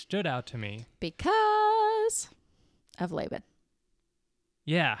it stood out to me. Because of Laban.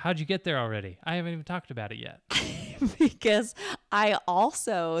 Yeah. How'd you get there already? I haven't even talked about it yet. Because I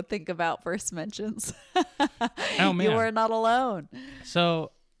also think about first mentions. Oh, man. You are not alone.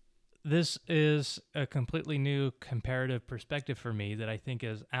 So this is a completely new comparative perspective for me that I think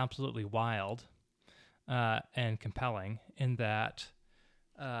is absolutely wild and compelling, in that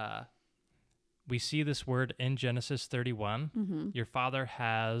we see this word in Genesis 31. Your father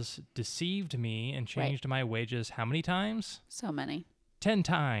has deceived me and changed my wages how many times? So many. 10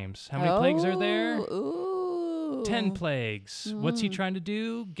 times. How many plagues are there? Ooh. 10 plagues. What's he trying to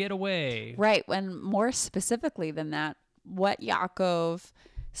do? Get away. Right. And more specifically than that, what Yaakov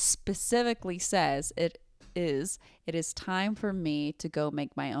specifically says, it is time for me to go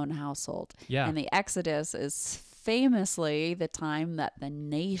make my own household. Yeah. And the Exodus is famously the time that the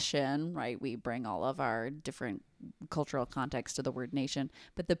nation, right? We bring all of our different cultural context to the word nation,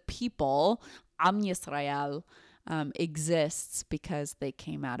 but the people, Am Yisrael, exists because they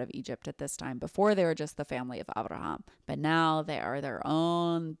came out of Egypt at this time. Before, they were just the family of Abraham, but now they are their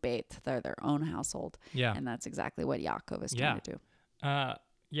own beit, they're their own household. Yeah. And that's exactly what Yaakov is trying to do.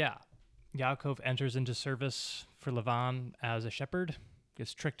 Yaakov enters into service for Lavan as a shepherd,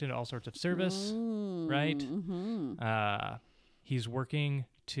 gets tricked into all sorts of service, right? He's working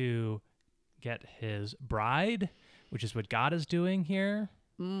to get his bride, which is what God is doing here.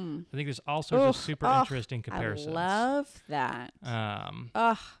 I think there's all sorts of super interesting comparisons. I love that.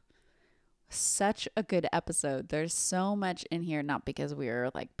 Such a good episode. There's so much in here, not because we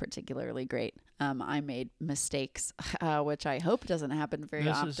are like particularly great. I made mistakes, which I hope doesn't happen very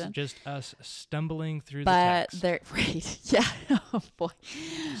often. This is just us stumbling through the text. Right. Yeah. Oh, boy.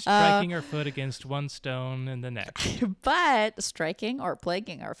 Striking our foot against one stone and the next. But striking or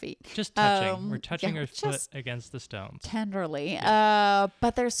plaguing our feet. Just touching. We're touching our foot against the stones. Tenderly.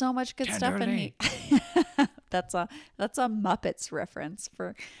 But there's so much good stuff in here. That's a Muppets reference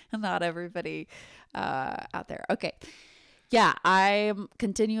for not everybody out there. Okay. Yeah, I'm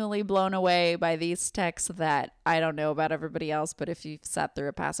continually blown away by these texts that I don't know about everybody else, but if you've sat through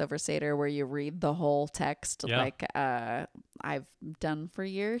a Passover Seder where you read the whole text, like I've done for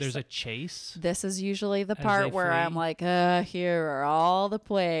years. There's a chase. This is usually the part where I'm like, here are all the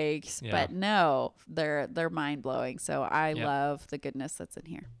plagues. Yeah. But no, they're mind-blowing. So I love the goodness that's in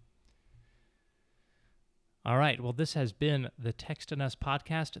here. All right. Well, this has been the Text and Us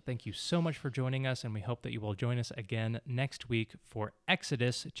podcast. Thank you so much for joining us, and we hope that you will join us again next week for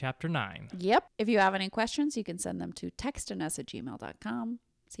Exodus chapter 9. Yep. If you have any questions, you can send them to textandus@gmail.com.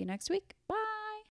 See you next week. Bye.